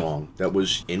wedding Yeah. song. That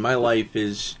was In My Life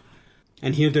is...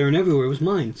 And Here, There, and Everywhere was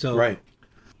mine. So Right.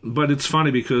 But it's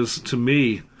funny because, to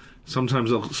me,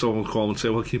 sometimes someone will call and say,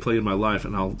 well, can you play In My Life?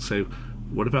 And I'll say,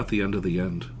 what about The End of the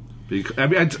End? Because, I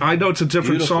mean, I know it's a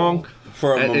different Beautiful. song.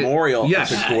 For a And memorial,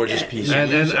 yes. it's a gorgeous piece of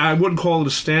And music. I wouldn't call it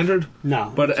a standard.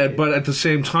 No. But at the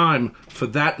same time, for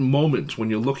that moment,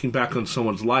 when you're looking back on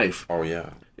someone's life, Oh,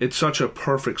 yeah. it's such a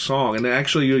perfect song. And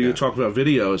actually, you talk about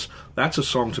videos. That's a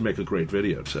song to make a great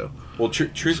video, too. Well,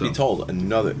 truth be told,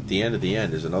 The End of the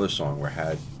End is another song where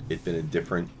had it been a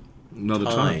different Another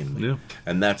time. time. Yeah.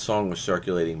 And that song was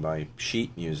circulating by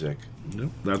sheet music. Yeah.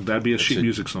 That'd be a sheet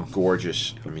music song.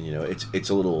 Gorgeous. I mean, you know, it's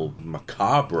a little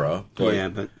macabre, but yeah,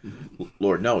 but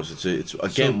Lord knows it's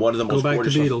again one of the go most back to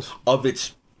gorgeous Beatles.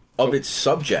 songs of its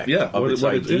subject. Yeah, of its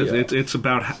what it idea. is. It's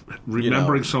about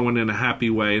remembering someone in a happy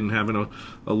way and having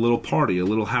a little party, a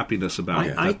little happiness about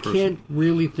that I person. can't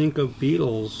really think of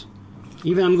Beatles.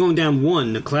 Even I'm going down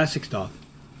one, the classic stuff.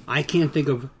 I can't think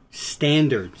of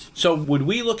standards. So would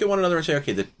we look at one another and say,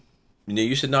 okay,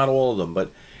 you said not all of them,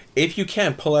 but if you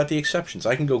can, pull out the exceptions.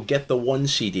 I can go get the one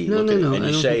CD, No, look no, at it, no, and I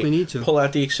you don't say, think we need to. pull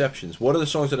out the exceptions. What are the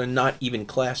songs that are not even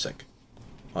classic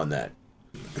on that?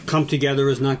 Come Together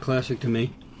is not classic to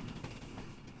me.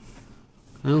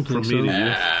 I don't think From Me so.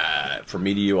 to You. From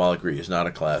Me to You, I'll agree, is not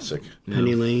a classic.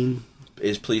 Penny Lane.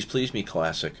 Is Please Please Me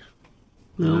classic?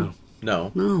 No.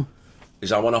 No. No.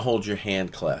 Is I Want to Hold Your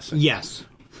Hand classic? Yes.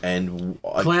 And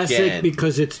Classic again,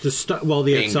 because it's the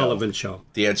the Ed Bingo. Sullivan Show.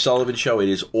 the Ed Sullivan Show, it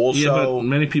is also... Yeah, but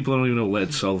many people don't even know who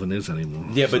Ed Sullivan is anymore.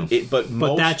 Yeah, so. but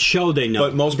But that show they know.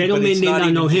 but most- they don't but mean it's they not not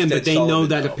even know him, just but Ed they know Sullivan,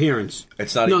 that though. appearance.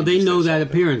 It's not No, even they just know Ed that Sullivan.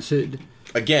 appearance.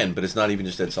 Again, but it's not even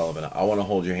just Ed Sullivan. I Want to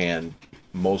Hold Your Hand.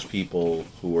 Most people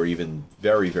who are even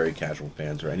very, very casual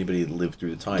fans or anybody that lived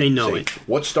through the time They know say, it.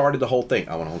 What started the whole thing?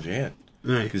 I Want to Hold Your Hand.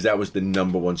 Right. Because that was the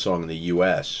number one song in the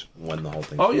U.S. when the whole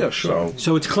thing Oh, started. yeah, sure.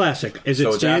 So it's classic. Is it So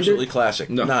it's standard? absolutely classic.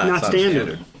 No. Nah, Not it's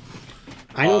standard.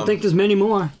 I don't think there's many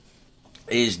more.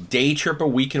 Is Day Tripper,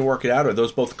 We Can Work It Out? Are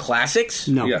those both classics?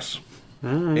 No. Yes, I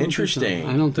don't think so. Interesting.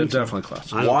 I don't they're think so. definitely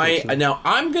classic. I don't Why? think so. Now,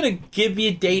 I'm going to give you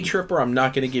Day Tripper. I'm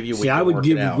not going to give you We See, Can I would Work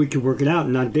give It Out. We Could Work It Out,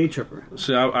 not Day Tripper.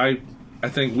 See, I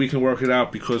think we can work it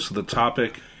out because of the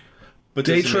topic. But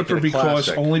Day does it make Tripper it a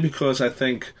classic? only because I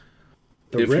think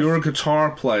if riff? you're a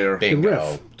guitar player,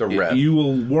 Bingo. The riff. you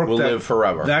will work Will that live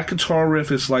forever. That guitar riff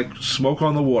is like smoke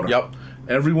on the water. Yep.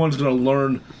 Everyone's going to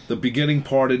learn the beginning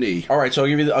part in E. All right, so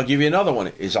I'll give you another one.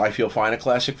 Is I Feel Fine a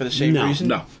classic for the same No. reason?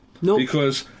 No, Nope.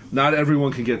 because not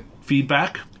everyone can get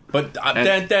feedback. But No, no.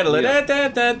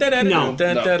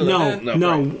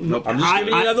 no. I'm just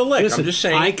giving you another lick. Listen, I'm just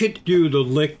saying. I could do the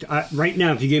lick right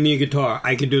now. If you gave me a guitar,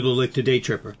 I could do the lick to Day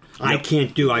Tripper. I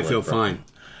can't do I Feel Fine.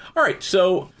 All right,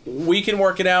 so We Can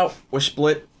Work It Out. We're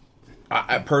split.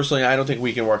 I personally, I don't think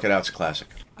We Can Work It Out's a classic.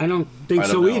 I don't think I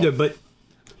don't so know. either. But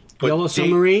Yellow Day-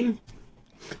 Submarine.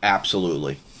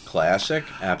 Absolutely. Classic?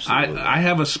 Absolutely. I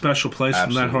have a special place in that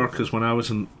Absolutely. heart because when I was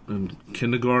in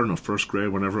kindergarten or first grade,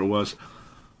 whenever it was,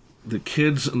 the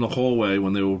kids in the hallway,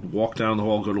 when they would walk down the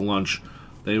hall, go to lunch,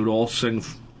 they would all sing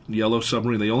Yellow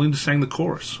Submarine. They only sang the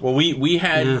chorus. well, we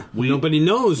had... Yeah, nobody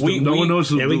knows. No one knows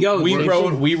the- There we go. We Same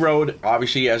rode, thing. we rode,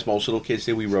 obviously, as most little kids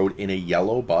did, we rode in a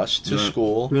yellow bus to Right.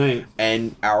 school. Right.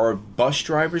 And our bus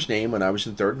driver's name when I was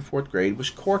in 3rd and 4th grade was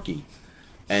Corky.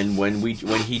 And when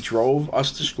he drove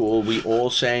us to school, we all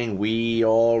sang "We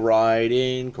All Ride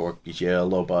in Corky's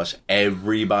Yellow Bus."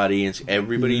 Everybody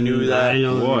knew that. I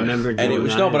don't Boy. remember. And it doing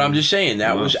was that. but I'm just saying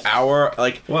that was our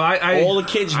like. Well, I all the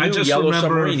kids knew I just Yellow remember,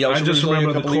 Submarine. Yellow I just Submarine's only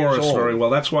remember a the couple years chorus old. very well.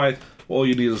 That's why All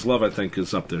You Need Is Love, I think,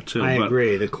 is up there too. I But,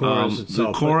 agree. The chorus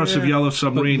itself. the chorus of Yellow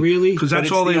Submarine, really? because that's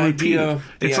But all it's they the repeat. idea-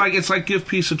 It's like Give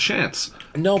Peace a Chance.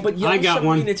 No, but Yellow I got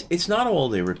Submarine, one. It's not all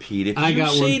they repeat. If I you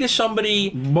got say one. to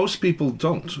somebody, Most people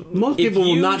don't. Most if people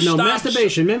will you not know stop-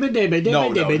 masturbation. Remember, no,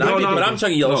 but I'm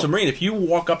talking Yellow No. Submarine. If you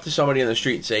walk up to somebody on the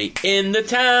street and say, "In the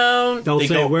town," Don't they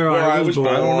say, go, "Where I was born."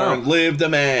 born, I don't know. lived the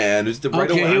man. Who's the right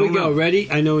Okay, away. here we don't go. know. Ready?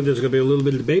 I know there's going to be a little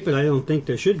bit of debate, but I don't think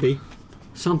there should be.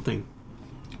 Something.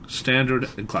 Standard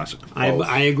and classic. Both.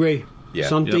 I agree. Yeah.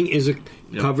 Something Yep. is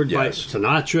covered by Yes.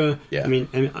 Sinatra. Yeah. I mean,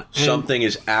 and Something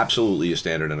is absolutely a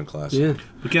standard and a classic. Yeah.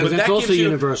 Again, But that's that also gives you-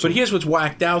 universal. But here's what's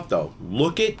whacked out, though.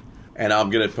 Look at, and I'm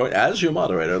going to point, as your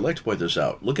moderator, I'd like to point this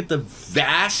out. Look at the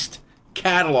vast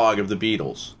catalog of the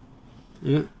Beatles.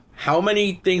 Yeah. How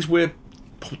many things we're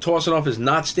tossing off as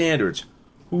not standards?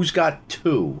 Who's got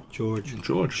two? George.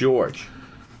 George.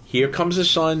 Here Comes the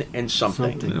Sun and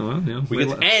Something. Something. Yeah, well, yeah. We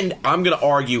get, and I'm going to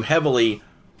argue heavily,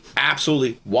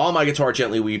 absolutely, While My Guitar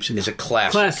Gently Weeps is a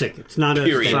classic. Classic. It's not a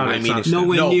Period. standard. I mean, it's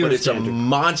nowhere no, near but a it's a standard.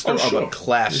 monster of a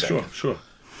classic. Sure.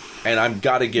 And I've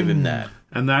got to give him that.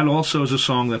 And that also is a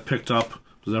song that picked up,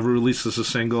 was never released as a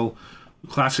single.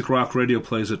 Classic rock radio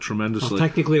plays it tremendously. Well,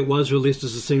 technically, it was released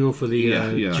as a single for the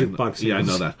jukebox. I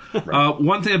know that.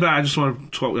 One thing about I just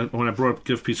want to talk, when I brought up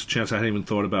Give Peace a Chance, I hadn't even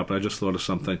thought about, but I just thought of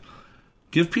something.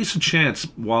 Give Peace a Chance,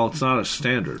 while it's not a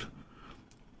standard,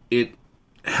 it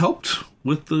helped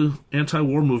with the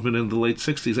anti-war movement in the late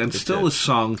 60s and still is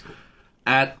sung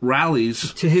at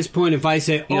rallies. To his point, if I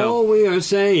say, You know. all we are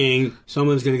saying,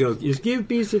 someone's going to go, just give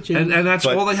peace a chance. And that's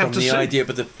But all they have from to the say. idea,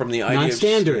 from the idea Not of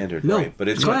standard. No. right? But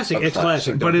it's Classic. a It's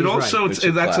classic. But it He's also, right. It's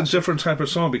a that's a classic. different type of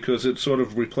song because it sort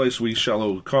of replaced We Shall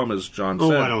Overcome, as John said.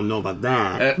 Oh, I don't know about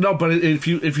that. No, but if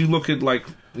you look at like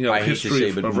I hate to history say,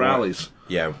 of but rallies,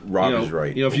 Yeah, Rob you know, is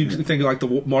right. You know, if you think of like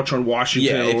the March on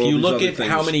Washington, Yeah, or if all you these look other at things,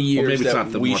 how many or years maybe it's that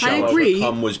not the We March I Shall on agree.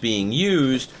 Overcome was being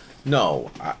used, no,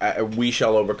 We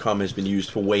Shall Overcome has been used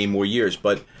for way more years.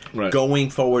 But Right. going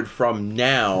forward from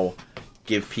now,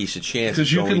 Give Peace a Chance.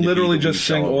 because you is can going to be literally the We just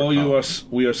Shall sing all Overcome.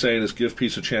 we are saying is Give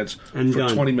Peace a Chance And for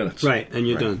done. 20 minutes, Right, and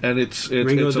you're done. And it's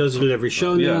Ringo it's does it at every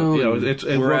show now. Yeah, and it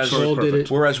Whereas- works very Paul did perfect.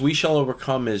 it. Whereas We Shall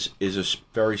Overcome is a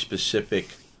very specific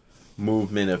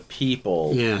movement of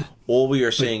people. Yeah. All we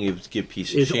are saying is Give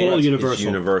Peace a It's Chance. all It's universal.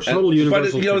 universal. Total But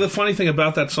universal. you know, thing. the funny thing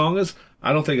about that song is,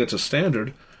 I don't think it's a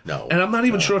standard. No. And I'm not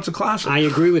even sure it's a classic. I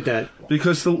agree with that.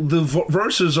 because the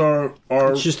verses are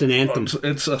It's just an anthem.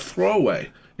 It's a throwaway.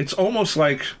 It's almost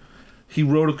like he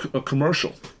wrote a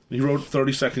commercial. He wrote a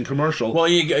 30-second commercial. Well,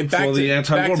 you go back for to the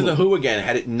anti-war back to the movement. Who again.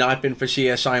 Had it not been for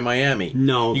CSI Miami,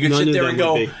 No, you could none sit of there them and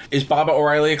go, would be. "Is Baba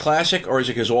O'Reilly a classic, or is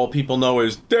it because all people know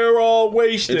is they're all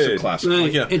wasted?" It's a classic.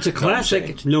 Right. Yeah. It's a No, I'm classic.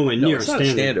 saying- It's nowhere No, near it's a not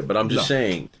standard. But I'm just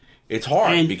saying, it's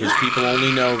hard And- because people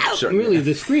only know certain. Really,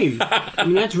 the scream. I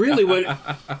mean, that's really what.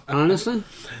 Honestly,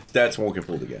 That's won't get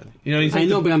fooled again. You know, you I think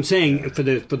know, but I'm saying for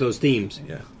those themes.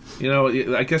 Yeah. you know,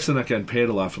 I guess they're not getting paid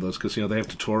a lot for those because they have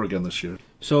to tour again this year.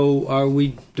 So, are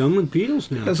we done with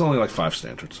Beatles now? There's only like 5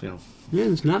 standards. You know, Yeah,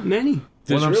 it's not many.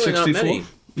 There's When I'm really not 64? many.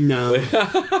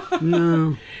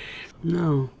 No,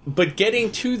 no. But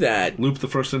getting to that, Loop the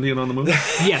First Indian on the Moon.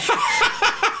 Yes.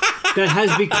 That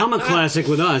has become a classic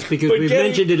with us because But we've getting-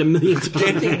 mentioned it a million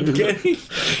times.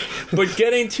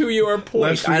 getting to your point,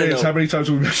 Last 3 I don't days, know. how many times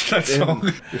have we mentioned that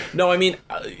song? No, I mean,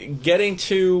 getting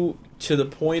to the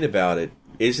point about it,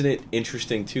 isn't it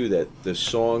interesting too that the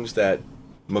songs that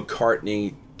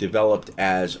McCartney developed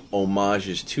as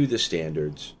homages to the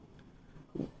standards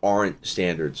aren't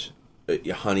standards?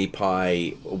 Honey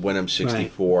Pie, When I'm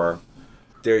 64,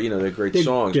 they're great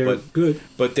songs, they're but good.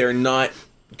 but they're not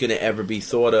going to ever be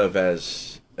thought of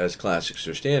as classics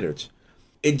or standards.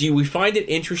 And do we find it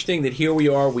interesting that here we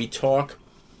are, we talk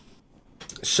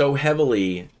so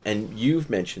heavily, and you've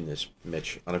mentioned this,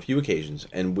 Mitch, on a few occasions,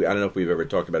 and I don't know if we've ever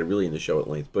talked about it really in the show at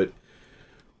length, but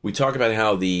we talk about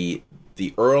how the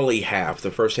early half,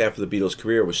 the first half of the Beatles'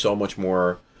 career was so much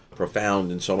more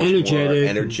profound and so much more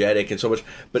energetic and so much.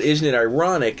 But isn't it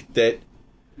ironic that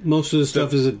Most of the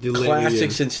stuff is a delay.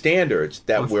 classics and standards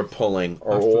that we're pulling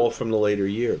are all from the later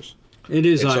years? It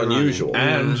is It's ironic. unusual.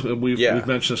 And we've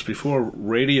mentioned this before.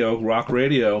 Rock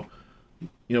radio.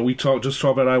 You know, we just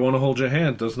talk about "I Want to Hold Your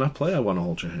Hand." Does not play "I Want to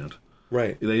Hold Your Hand."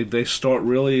 Right. They start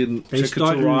really in They Ticket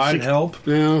start to in Ride, Help,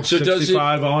 Yeah. So does it-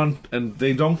 65 on, and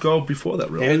they don't go before that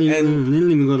really. And- They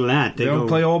didn't even go to that. they don't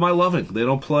play "All My Loving." They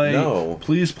don't play No.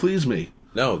 "Please Please Me."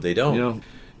 No, they don't. You know,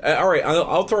 All right,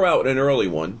 I'll throw out an early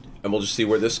one, and we'll just see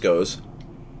where this goes.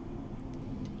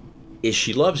 Is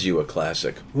She Loves You a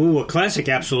classic? Ooh, a classic,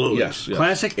 absolutely. Yes, yes.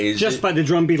 Classic, Is just it? by the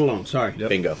drum beat alone. Sorry. Yep.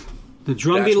 Bingo. The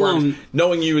drum That's beat where alone.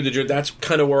 knowing you, that's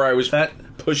kind of where I was That-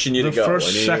 pushing you the to go. first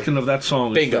I mean, second of that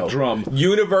song bingo. is the drum.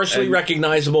 Universally And-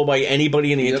 recognizable by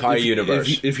anybody in the entire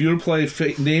universe. If you play,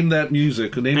 name that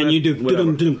music, name And that, you do, whatever.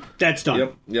 dum-dum, that's done.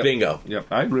 Yep. Bingo. Yep,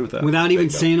 I agree with that. Without even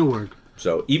Bingo. saying a word.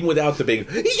 So even without the big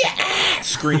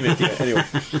scream at you. Anyway,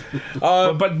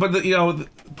 but the,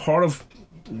 part of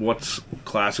what's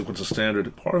classic, what's a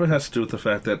standard, part of it has to do with the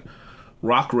fact that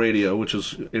rock radio, which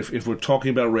is if we're talking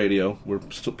about radio, where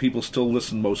people still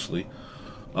listen mostly.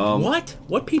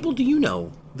 what people do you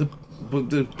know? But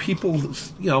the people, Can't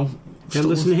still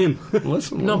listen to him.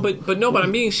 Listen. No, but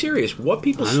I'm being serious. What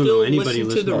people I don't know still anybody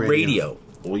listen to the listen to radio?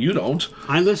 Well, you don't.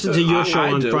 I listen to your I show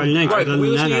on do. Friday nights. Right, but we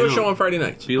other listen than to that, your I show don't. on Friday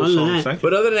nights. Beatles Other than songs, that- thank you.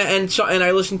 But other than that, and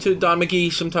I listen to Don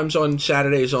McGee sometimes on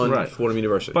Saturdays on Right. Fordham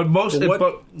University. But most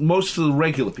what- most of the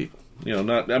regular people,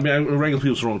 regular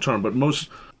people is the wrong term, but most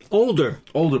Older.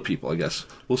 older people, I guess,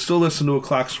 will still listen to a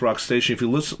classic rock station. If you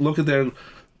look at their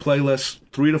playlist,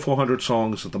 300 to 400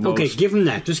 songs at the most. Okay, give him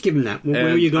that. Just give him that. Where are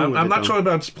And you going with I'm it, not though? talking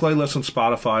about playlists on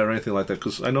Spotify or anything like that,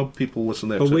 because I know people listen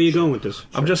there. But too. where are you going with this?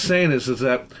 I'm just saying is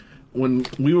that when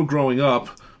we were growing up,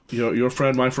 your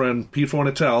friend, my friend, Pete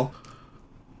Fornatel,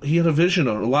 he had a vision.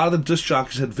 A lot of the disc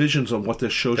jockeys had visions on what their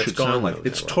show That's should gone sound like. now,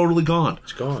 It's now. totally gone.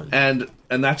 It's gone. And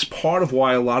that's part of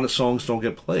why a lot of songs don't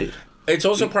get played. It's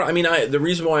also the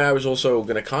reason why I was also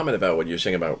going to comment about what you're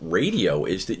saying about radio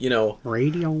is that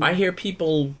Radio? I hear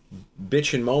people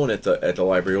bitch and moan at the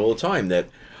library all the time that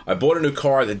I bought a new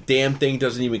car, the damn thing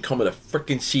doesn't even come with a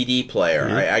freaking CD player.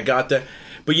 Yeah. I got the,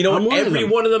 but you know I'm what? one of Every them.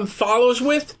 one of them follows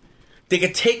with. They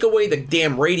could take away the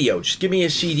damn radio. Just give me a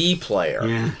CD player.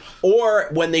 Yeah. Or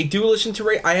when they do listen to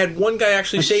radio, I had one guy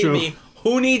actually That's say true. to me,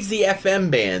 "Who needs the FM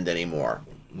band anymore?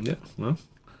 Yeah, well,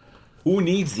 Who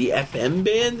needs the FM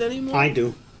band anymore?" I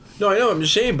do. No, I know. I'm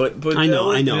just saying, but I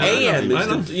know. AM I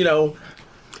know. is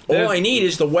all I need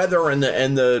is the weather and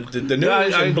the news I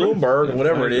and agree. Bloomberg and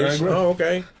whatever it I is. agree. Oh,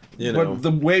 okay. But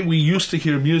the way we used to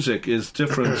hear music is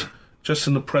different, just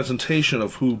in the presentation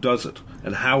of who does it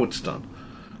and how it's done.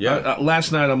 Yeah.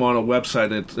 Last night I'm on a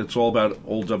website. It's all about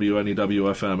old WNEW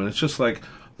FM, and it's just like,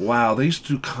 wow, they used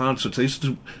to do concerts. They used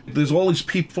to. There's all these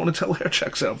people want to tell air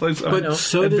checks out. But so and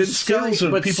does Vince Stills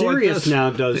and but people like Sirius this. now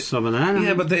does some of that.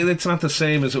 Yeah, but it's not the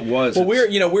same as it was. Well,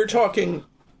 It's-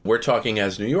 we're talking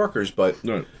as New Yorkers, but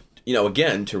Right.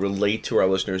 again, to relate to our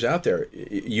listeners out there,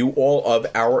 you all of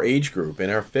our age group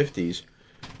in our 50s,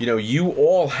 you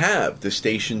all have the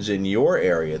stations in your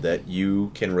area that you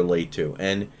can relate to,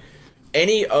 and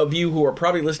any of you who are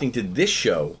probably listening to this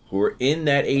show who are in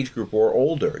that age group or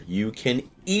older, you can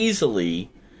easily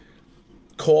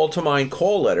call to mind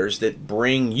call letters that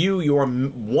bring you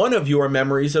one of your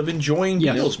memories of enjoying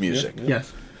Yes. Beatles music.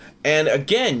 Yes. And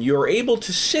again, you're able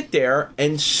to sit there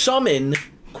and summon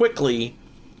quickly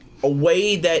a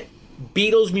way that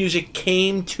Beatles music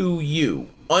came to you,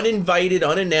 uninvited,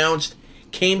 unannounced,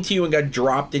 came to you and got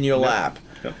dropped in your lap.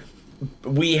 Yeah.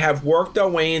 We have worked our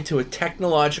way into a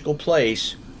technological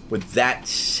place where that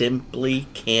simply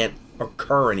can't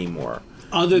occur anymore.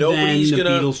 Other Nobody's than the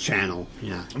gonna- Beatles channel.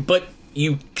 Yeah. But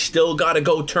you still got to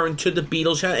go turn to the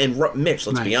Beatles channel. And Mitch,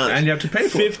 let's be Right. honest. And you have to pay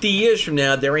for it. 50 years from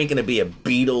now, there ain't going to be a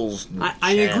Beatles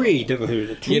I channel. agree.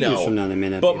 2 years from now, they may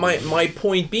not But be. my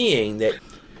point being that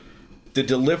the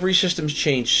delivery systems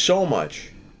change so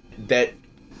much that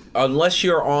unless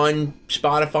you're on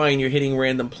Spotify and you're hitting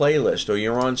random playlist, or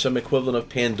you're on some equivalent of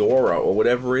Pandora or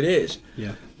whatever it is,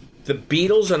 Yeah. the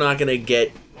Beatles are not going to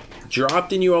get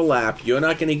dropped in your lap. You're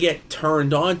not going to get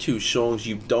turned on to songs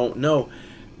you don't know.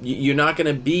 You're not going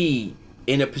to be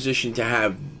in a position to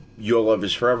have Your Love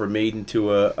Is Forever made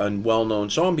into a well-known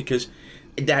song, because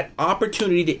that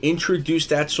opportunity to introduce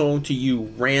that song to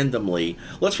you randomly,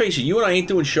 let's face it, you and I ain't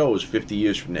doing shows 50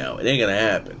 years from now. It ain't going to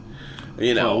happen.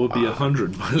 You know, Well, it would be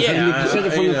 100. yeah, You can send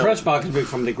it from you the know. press box, but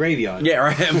from the graveyard. Yeah,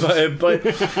 right.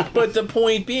 But the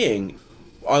point being,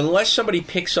 unless somebody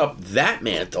picks up that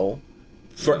mantle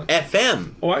for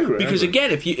FM, Oh, I agree. Because again,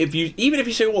 if you even if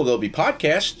you say, well, there'll be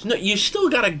podcasts, no, you still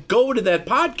got to go to that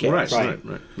podcast.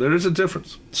 Right. There is a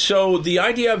difference. So the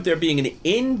idea of there being an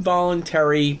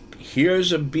involuntary,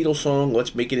 here's a Beatles song,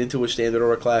 let's make it into a standard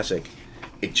or a classic,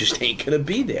 it just ain't gonna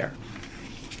be there.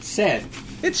 Sad.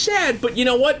 It's sad, but you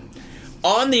know what?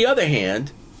 On the other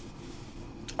hand,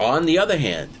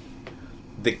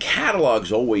 the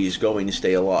catalog's always going to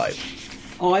stay alive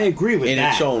Oh, I agree with in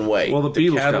that. its own way. Well, the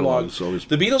Beatles catalog is always-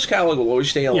 the Beatles catalog will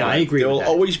always stay alive. Yeah, I agree There with will that.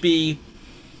 always be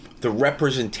the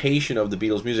representation of the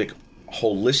Beatles music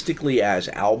holistically as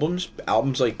albums.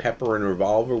 Albums like Pepper and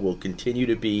Revolver will continue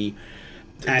to be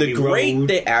Abbey Road.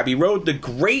 Abbey Road. The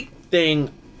great thing,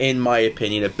 in my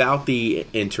opinion, about the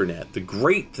internet, the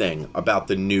great thing about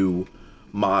the new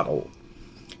model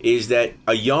is that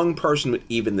a young person with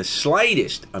even the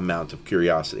slightest amount of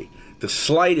curiosity, the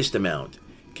slightest amount,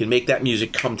 can make that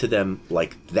music come to them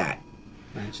like that.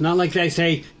 It's not like they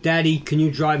say, "Daddy, can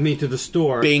you drive me to the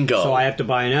store?" Bingo. So I have to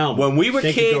buy an album. When we were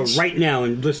they kids, can go right now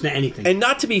and listen to anything. And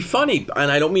not to be funny,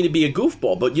 and I don't mean to be a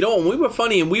goofball, but when we were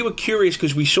funny and we were curious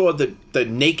because we saw the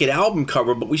Naked album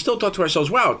cover, but we still thought to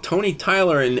ourselves, "Wow, Tony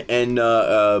Tyler and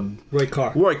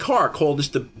Roy Carr called this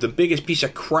the biggest piece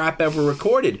of crap ever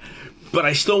recorded." But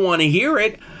I still want to hear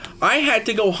it. I had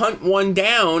to go hunt one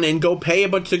down and go pay a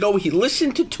bunch to go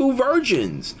listen to two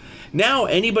versions. Now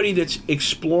anybody that's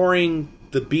exploring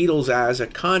the Beatles as a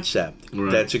concept,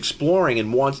 that's exploring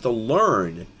and wants to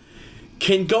learn,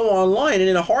 can go online and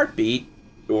in a heartbeat,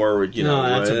 or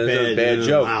that's a bad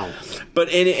joke. Wow. But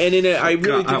I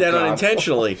really did that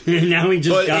unintentionally. Now we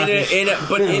just got it.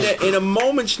 in a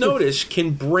moment's notice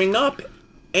can bring up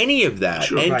any of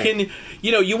that, and can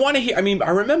you want to hear? I mean, I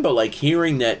remember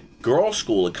hearing that Girl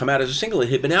School had come out as a single. It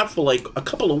had been out for a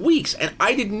couple of weeks, and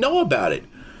I didn't know about it.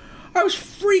 I was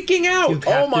freaking out.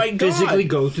 Oh my God! Physically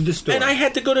go to the store, and I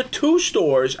had to go to two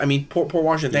stores. I mean, Port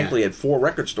Washington thankfully had 4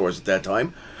 record stores at that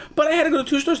time, but I had to go to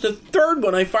 2 stores. The third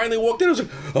one, I finally walked in. I was like,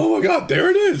 "Oh my God, there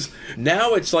it is!"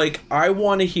 Now it's like I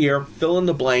want to hear fill in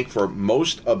the blank for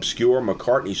most obscure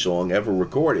McCartney song ever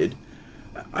recorded.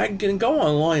 I can go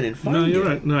online and find it. No, you're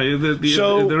right.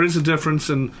 No, there is a difference,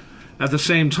 and at the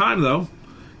same time, though,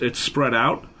 it's spread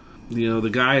out. The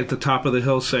guy at the top of the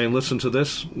hill saying, "Listen to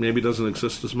this," maybe doesn't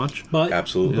exist as much. But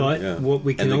absolutely, but what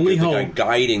we can and only the hope. guy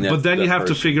guiding that. But then you have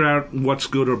person. to figure out what's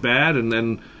good or bad, and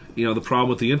then the problem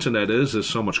with the internet is there's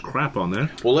so much crap on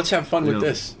there. Well, let's have fun with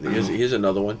this. Here's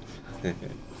another one.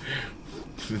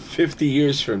 50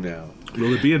 years from now,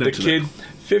 Will there be an internet?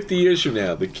 50 years from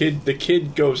now, the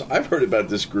kid goes, "I've heard about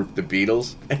this group, the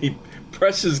Beatles," and he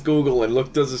presses Google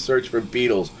and does a search for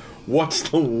Beatles. What's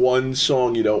the one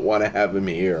song you don't want to have him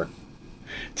hear?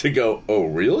 To go, "Oh,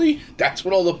 really? That's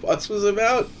what all the fuss was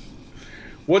about?"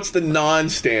 What's the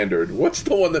non-standard? What's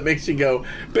the one that makes you go,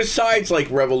 besides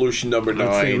Revolution Number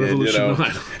 9 Revolution and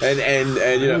 9. and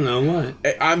I don't know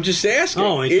what. I'm just asking.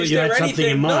 Oh, is you there had something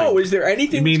anything? in mind. No, is there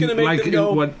anything that's going to make them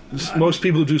go? What most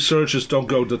people who do searches don't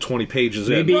go to 20 pages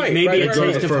Maybe, in. maybe a right, go to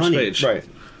taste the of first honey. page. Right.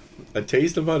 A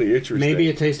taste of honey. Interesting. Maybe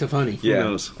a taste of honey. Yeah,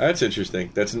 knows? that's interesting.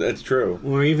 That's true.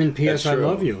 Or even P.S. That's I true.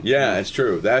 love you. Yeah, it's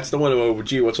true. That's the one. Oh,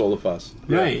 gee, what's all the fuss?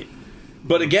 Yeah. Right.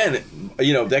 But again,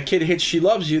 that kid hits "She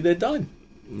Loves You," they're done.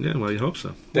 Yeah, well, you hope so.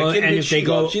 That Well, kid and hits if they "She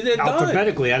go Loves You," they're done.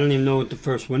 alphabetically, I don't even know what the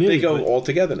first one is. They go but all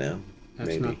together now. That's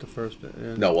maybe. not the first.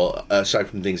 Yeah. No, well, aside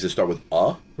from things that start with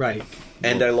Right.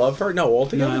 and I love her. No, all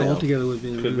together No, now. altogether would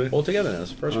be. Could be. All together now.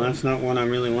 That's the first Well, one. that's not one I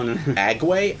really want to.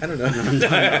 Agway? I don't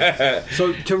know.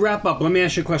 So to wrap up, let me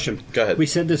ask you a question. Go ahead. We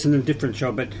said this in a different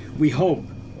show, but we hope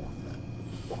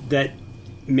that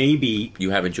maybe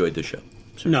You have enjoyed the show.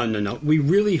 no. We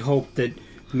really hope that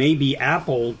maybe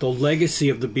Apple, the legacy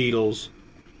of the Beatles,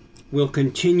 will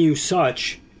continue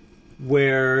such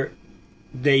where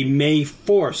they may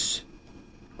force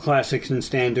classics and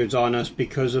standards on us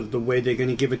because of the way they're going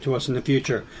to give it to us in the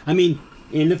future. I mean,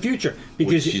 in the future,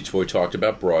 because we talked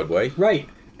about Broadway. right,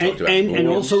 and Talked about and movies.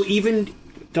 also even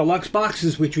deluxe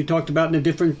boxes, which we talked about in a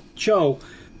different show.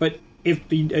 But if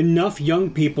enough young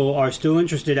people are still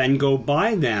interested and go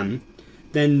buy them,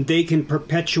 then they can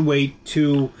perpetuate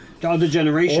to other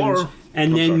generations, Or-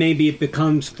 and then sorry. maybe it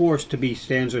becomes forced to be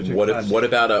standards. or classics. What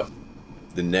about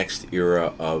the next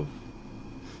era of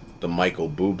the Michael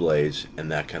Bublé's and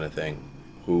that kind of thing,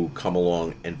 who come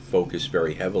along and focus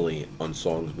very heavily on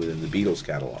songs within the Beatles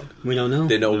catalog? We don't know.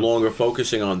 They're no longer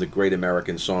focusing on the Great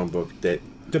American Songbook that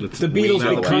The we Beatles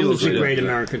know. becomes The the Beatles, Great yeah.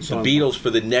 American Song. The Beatles for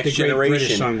the next The Great British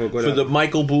generation, Songbook, for whatever. the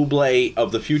Michael Bublé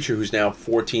of the future, who's now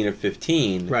 14 or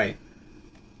 15. Right.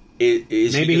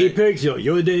 Is Maybe he picks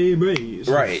your day breeze.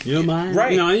 Right. You're mine.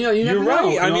 Right. No, you never You're right.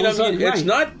 know. I And mean, all of a sudden, it's right.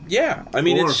 not. Yeah. I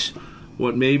mean, Or it's.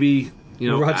 what maybe Rod Stewart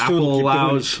will Apple keep doing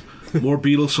allows more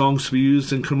Beatles songs to be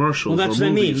used in commercials. Well, that's or what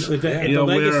I mean. movies. If the You know,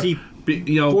 legacy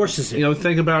where, forces it.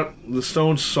 Think about the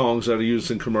Stones songs that are used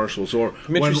in commercials, or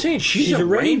I mean, you're saying she's a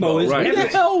rainbow. isn't Right. it? Who the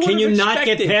hell would Can you have not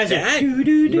get expected past that?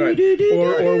 it? right.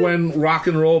 or when Rock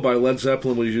and Roll by Led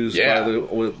Zeppelin was used Yeah. by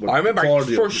the. I remember I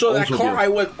first saw that car. I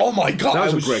went, "Oh my god!" That was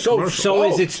I a was great so commercial. So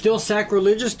is stoked. it still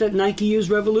sacrilegious that Nike used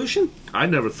Revolution? I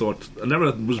never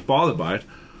was bothered by it.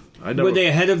 I never. Were they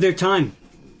ahead of their time?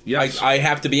 Yes. I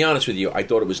have to be honest with you. I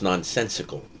thought it was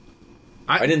nonsensical.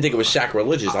 I didn't think it was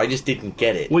sacrilegious. I just didn't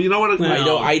get it. well, you know what?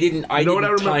 I didn't You know what I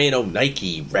tie remember? in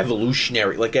Nike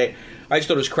revolutionary. I just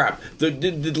thought it was crap. The Led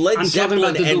I'm talking Zeppelin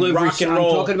about the and delivery. rock and I'm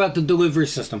roll. talking about the delivery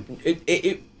system.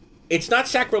 It it's not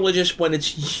sacrilegious when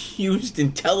it's used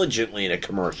intelligently in a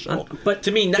commercial. But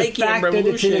to me, the Nike fact and that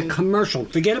it's in Revolution, a commercial,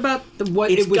 forget about what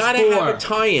it's it was got to for. have a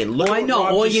tie-in. Look Oh, I what know.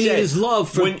 Rob All just you need said. is love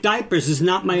for When- diapers is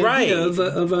not my Right. idea of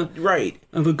a Right.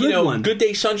 of a good one. Good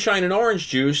Day Sunshine and Orange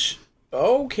Juice.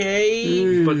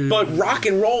 Okay, but rock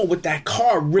and roll with that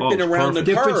car ripping it's around the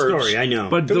different curves. story. I know.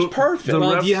 But It was perfect.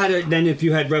 well, if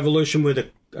you had Revolution with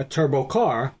a turbo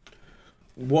car,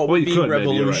 What Well, would you be could, maybe, you're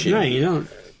Revolution? no, you don't.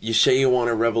 You say you want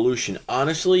a revolution.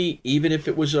 Honestly, even if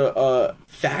it was a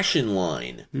fashion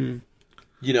line,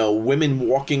 women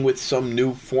walking with some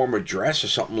new form of dress or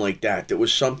something like that, that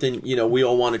was something, we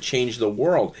all want to change the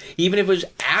world. Even if it was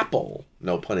Apple,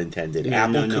 no pun intended, Yeah,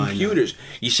 Apple no, I know. computers.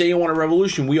 You say you want a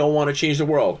revolution, we all want to change the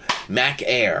world. Mac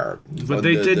Air. But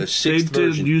they did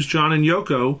version. use John and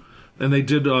Yoko, and they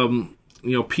did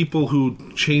people who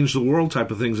changed the world type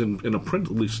of things in a print,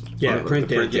 at least.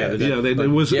 print, yeah. It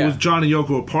was John and Yoko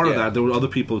were part of Yeah. that. There were other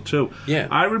people too. Yeah.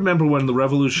 I remember when the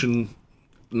Revolution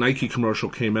Nike commercial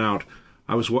came out.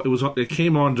 It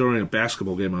came on during a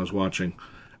basketball game I was watching,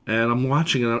 and I'm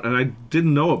watching it, and I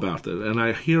didn't know about it, and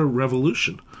I hear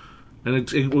Revolution,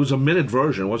 and it was a minute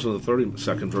version, it wasn't a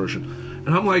 30-second version,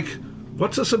 and I'm like,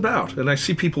 what's this about? And I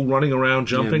see people running around,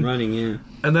 jumping, Yeah.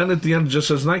 and then at the end it just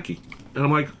says Nike, and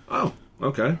I'm like, oh,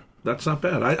 okay. That's not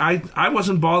bad. I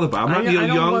wasn't bothered by it. I'm not Neil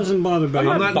Young. I wasn't bothered by it.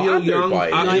 I'm not Neil Young. by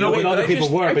it. I know what other I people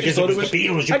just- were I because just it was thought the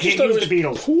Beatles. You I just can't thought use it the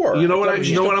was Beatles. Poor. You know what I thought it was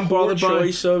you know just what a I'm poor bothered by?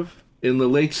 choice of In the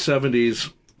late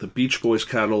 70s, the Beach Boys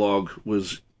catalog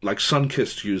was like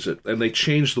Sunkissed use it, and they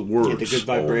changed the words. The good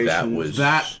that vibration. was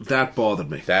That bothered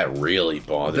me. that really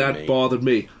bothered me. That bothered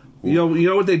me. You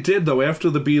know what they did though? After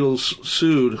the Beatles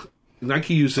sued,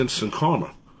 Nike used Instant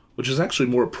Karma, which is actually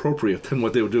more appropriate than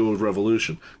what they were doing with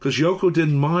Revolution, because Yoko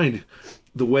didn't mind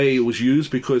the way it was used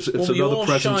because it's we another all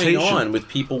presentation. shine on with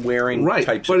people wearing Right,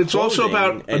 types but of it's also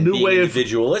clothing, about a and new being way of-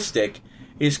 individualistic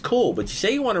is cool. But you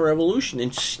say you want a revolution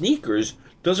in sneakers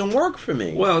doesn't work for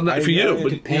me. Well, not for you, it but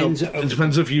depends. it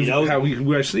depends if how you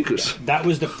wear sneakers. That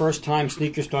was the first time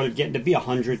sneakers started getting to be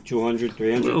 100, 200,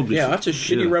 300. Yeah, that's a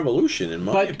shitty revolution in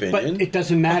my opinion. But it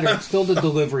doesn't matter. It's still the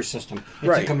delivery system. It's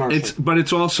Right. a commercial. But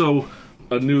it's also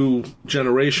a new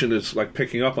generation is like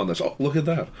picking up on this. Oh, look at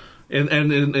that! And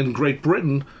in Great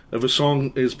Britain, if a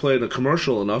song is played in a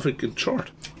commercial enough, it can chart.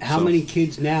 How many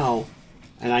kids now,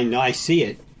 and I know I see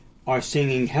it, are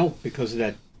singing "Help" because of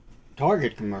that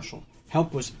Target commercial?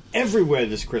 Help was everywhere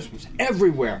this Christmas.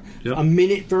 Everywhere. Yep. A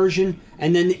minute version,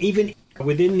 and then even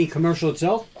within the commercial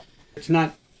itself, it's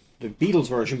not the Beatles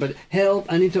version, but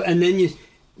 "Help," I need to. And then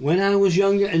when I was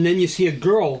younger, and then you see a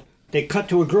girl. They cut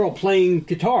to a girl playing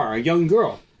guitar, a young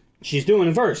girl. She's doing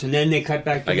a verse, and then they cut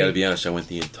back to I got to be honest. I went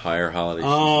the entire holiday.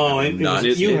 Oh, season. it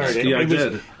was, you heard it. Yeah, I It was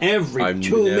did. every I've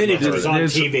 2 never minutes it heard was it. on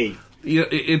There's- TV. Yeah,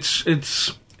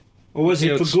 it's Or was it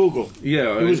for it's- Google?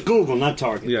 yeah, It was Google, not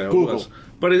Target. yeah, it Google. was.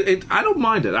 But I don't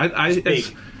mind it. big.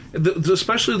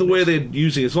 Especially the way they're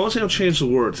using it. As long as they don't change the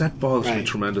words, that bothers me Right.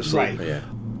 tremendously. Right. Yeah.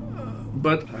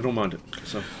 But I don't mind it.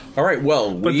 So, All right.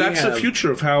 Well, but that's the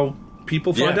future of how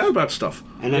people find Yeah. out about stuff.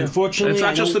 And And unfortunately, it's I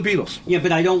not just the don't- Beatles. Yeah,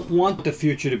 but I don't want the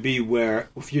future to be where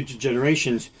future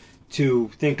generations to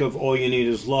think of all you need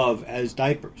is love as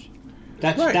diapers.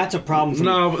 That's a problem for me.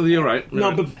 No, you're right.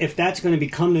 No, but if that's going to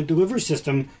become the delivery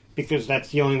system, because that's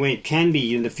the only way it can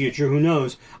be in the future, who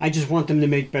knows? I just want them to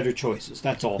make better choices.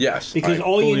 That's all. Yes, because I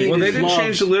all you fully need Well, is they didn't love.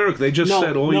 change the lyric. They just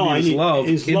said all you need is love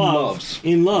in loves.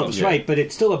 In loves, Yeah. right? But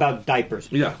it's still about diapers.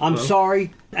 Yeah, I'm well.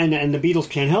 sorry, and the Beatles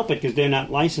can't help it because they're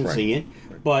not licensing it.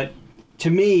 But to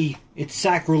me, it's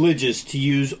sacrilegious to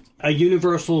use a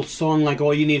universal song like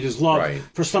 "All You Need Is Love" Right,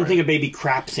 for something a baby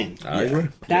craps in. I agree.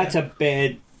 That's a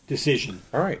bad decision.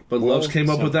 All right. But Loves came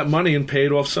up with that money and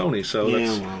paid off Sony. So Yeah,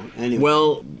 that's well, anyway.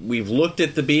 Well, we've looked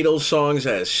at the Beatles songs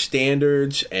as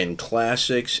standards and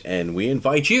classics, and we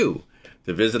invite you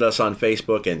to visit us on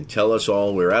Facebook and tell us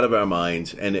all we're out of our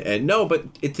minds. And no,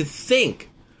 but to think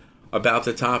about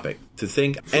the topic, to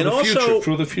think, and the also future,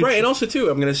 for the future. right, and also too,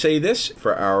 I'm going to say this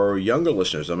for our younger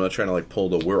listeners. I'm not trying to pull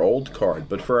the "we're old" card,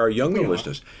 but for our younger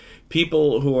listeners,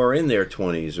 people who are in their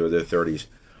 20s or their 30s,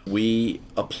 we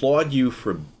applaud you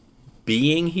for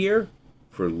being here,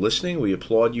 for listening. We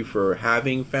applaud you for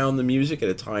having found the music at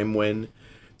a time when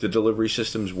the delivery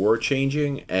systems were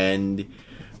changing, and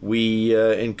we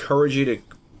encourage you to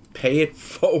pay it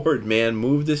forward, man.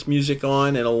 Move this music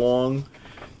on and along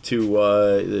to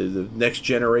the next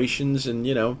generations, and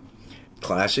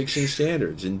classics and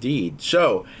standards, indeed.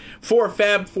 So, for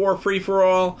Fab 4 Free for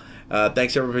All,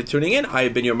 thanks everyone for tuning in. I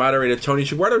have been your moderator, Tony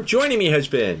Chiguardo. Joining me has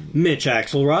been Mitch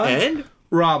Axelrod. and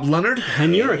Rob Leonard.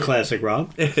 And you're a classic,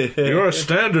 Rob. You're a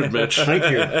standard, Mitch. Thank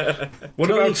you. What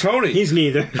about Tony? He's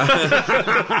neither.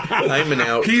 I'm an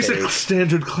outtake. He's a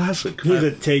standard classic. He's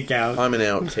a takeout. I'm an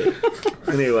outtake.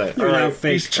 Anyway, You're all an right.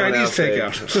 outfake. He's Chinese Outtake.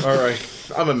 takeout. All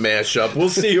right. I'm a mashup. We'll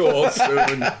see you all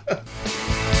soon.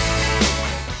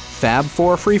 Fab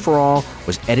 4 Free For All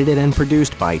was edited and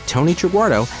produced by Tony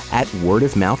Triguardo at Word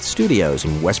of Mouth Studios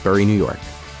in Westbury, New York.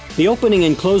 The opening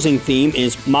and closing theme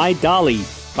is My Dolly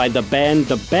by the band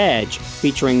The Badge,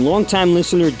 featuring longtime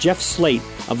listener Jeff Slate,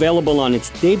 available on its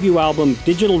debut album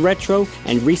Digital Retro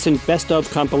and recent Best Of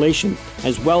compilation,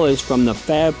 as well as from the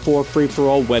Fab 4 Free For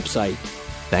All website.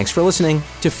 Thanks for listening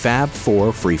to Fab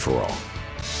 4 Free For All.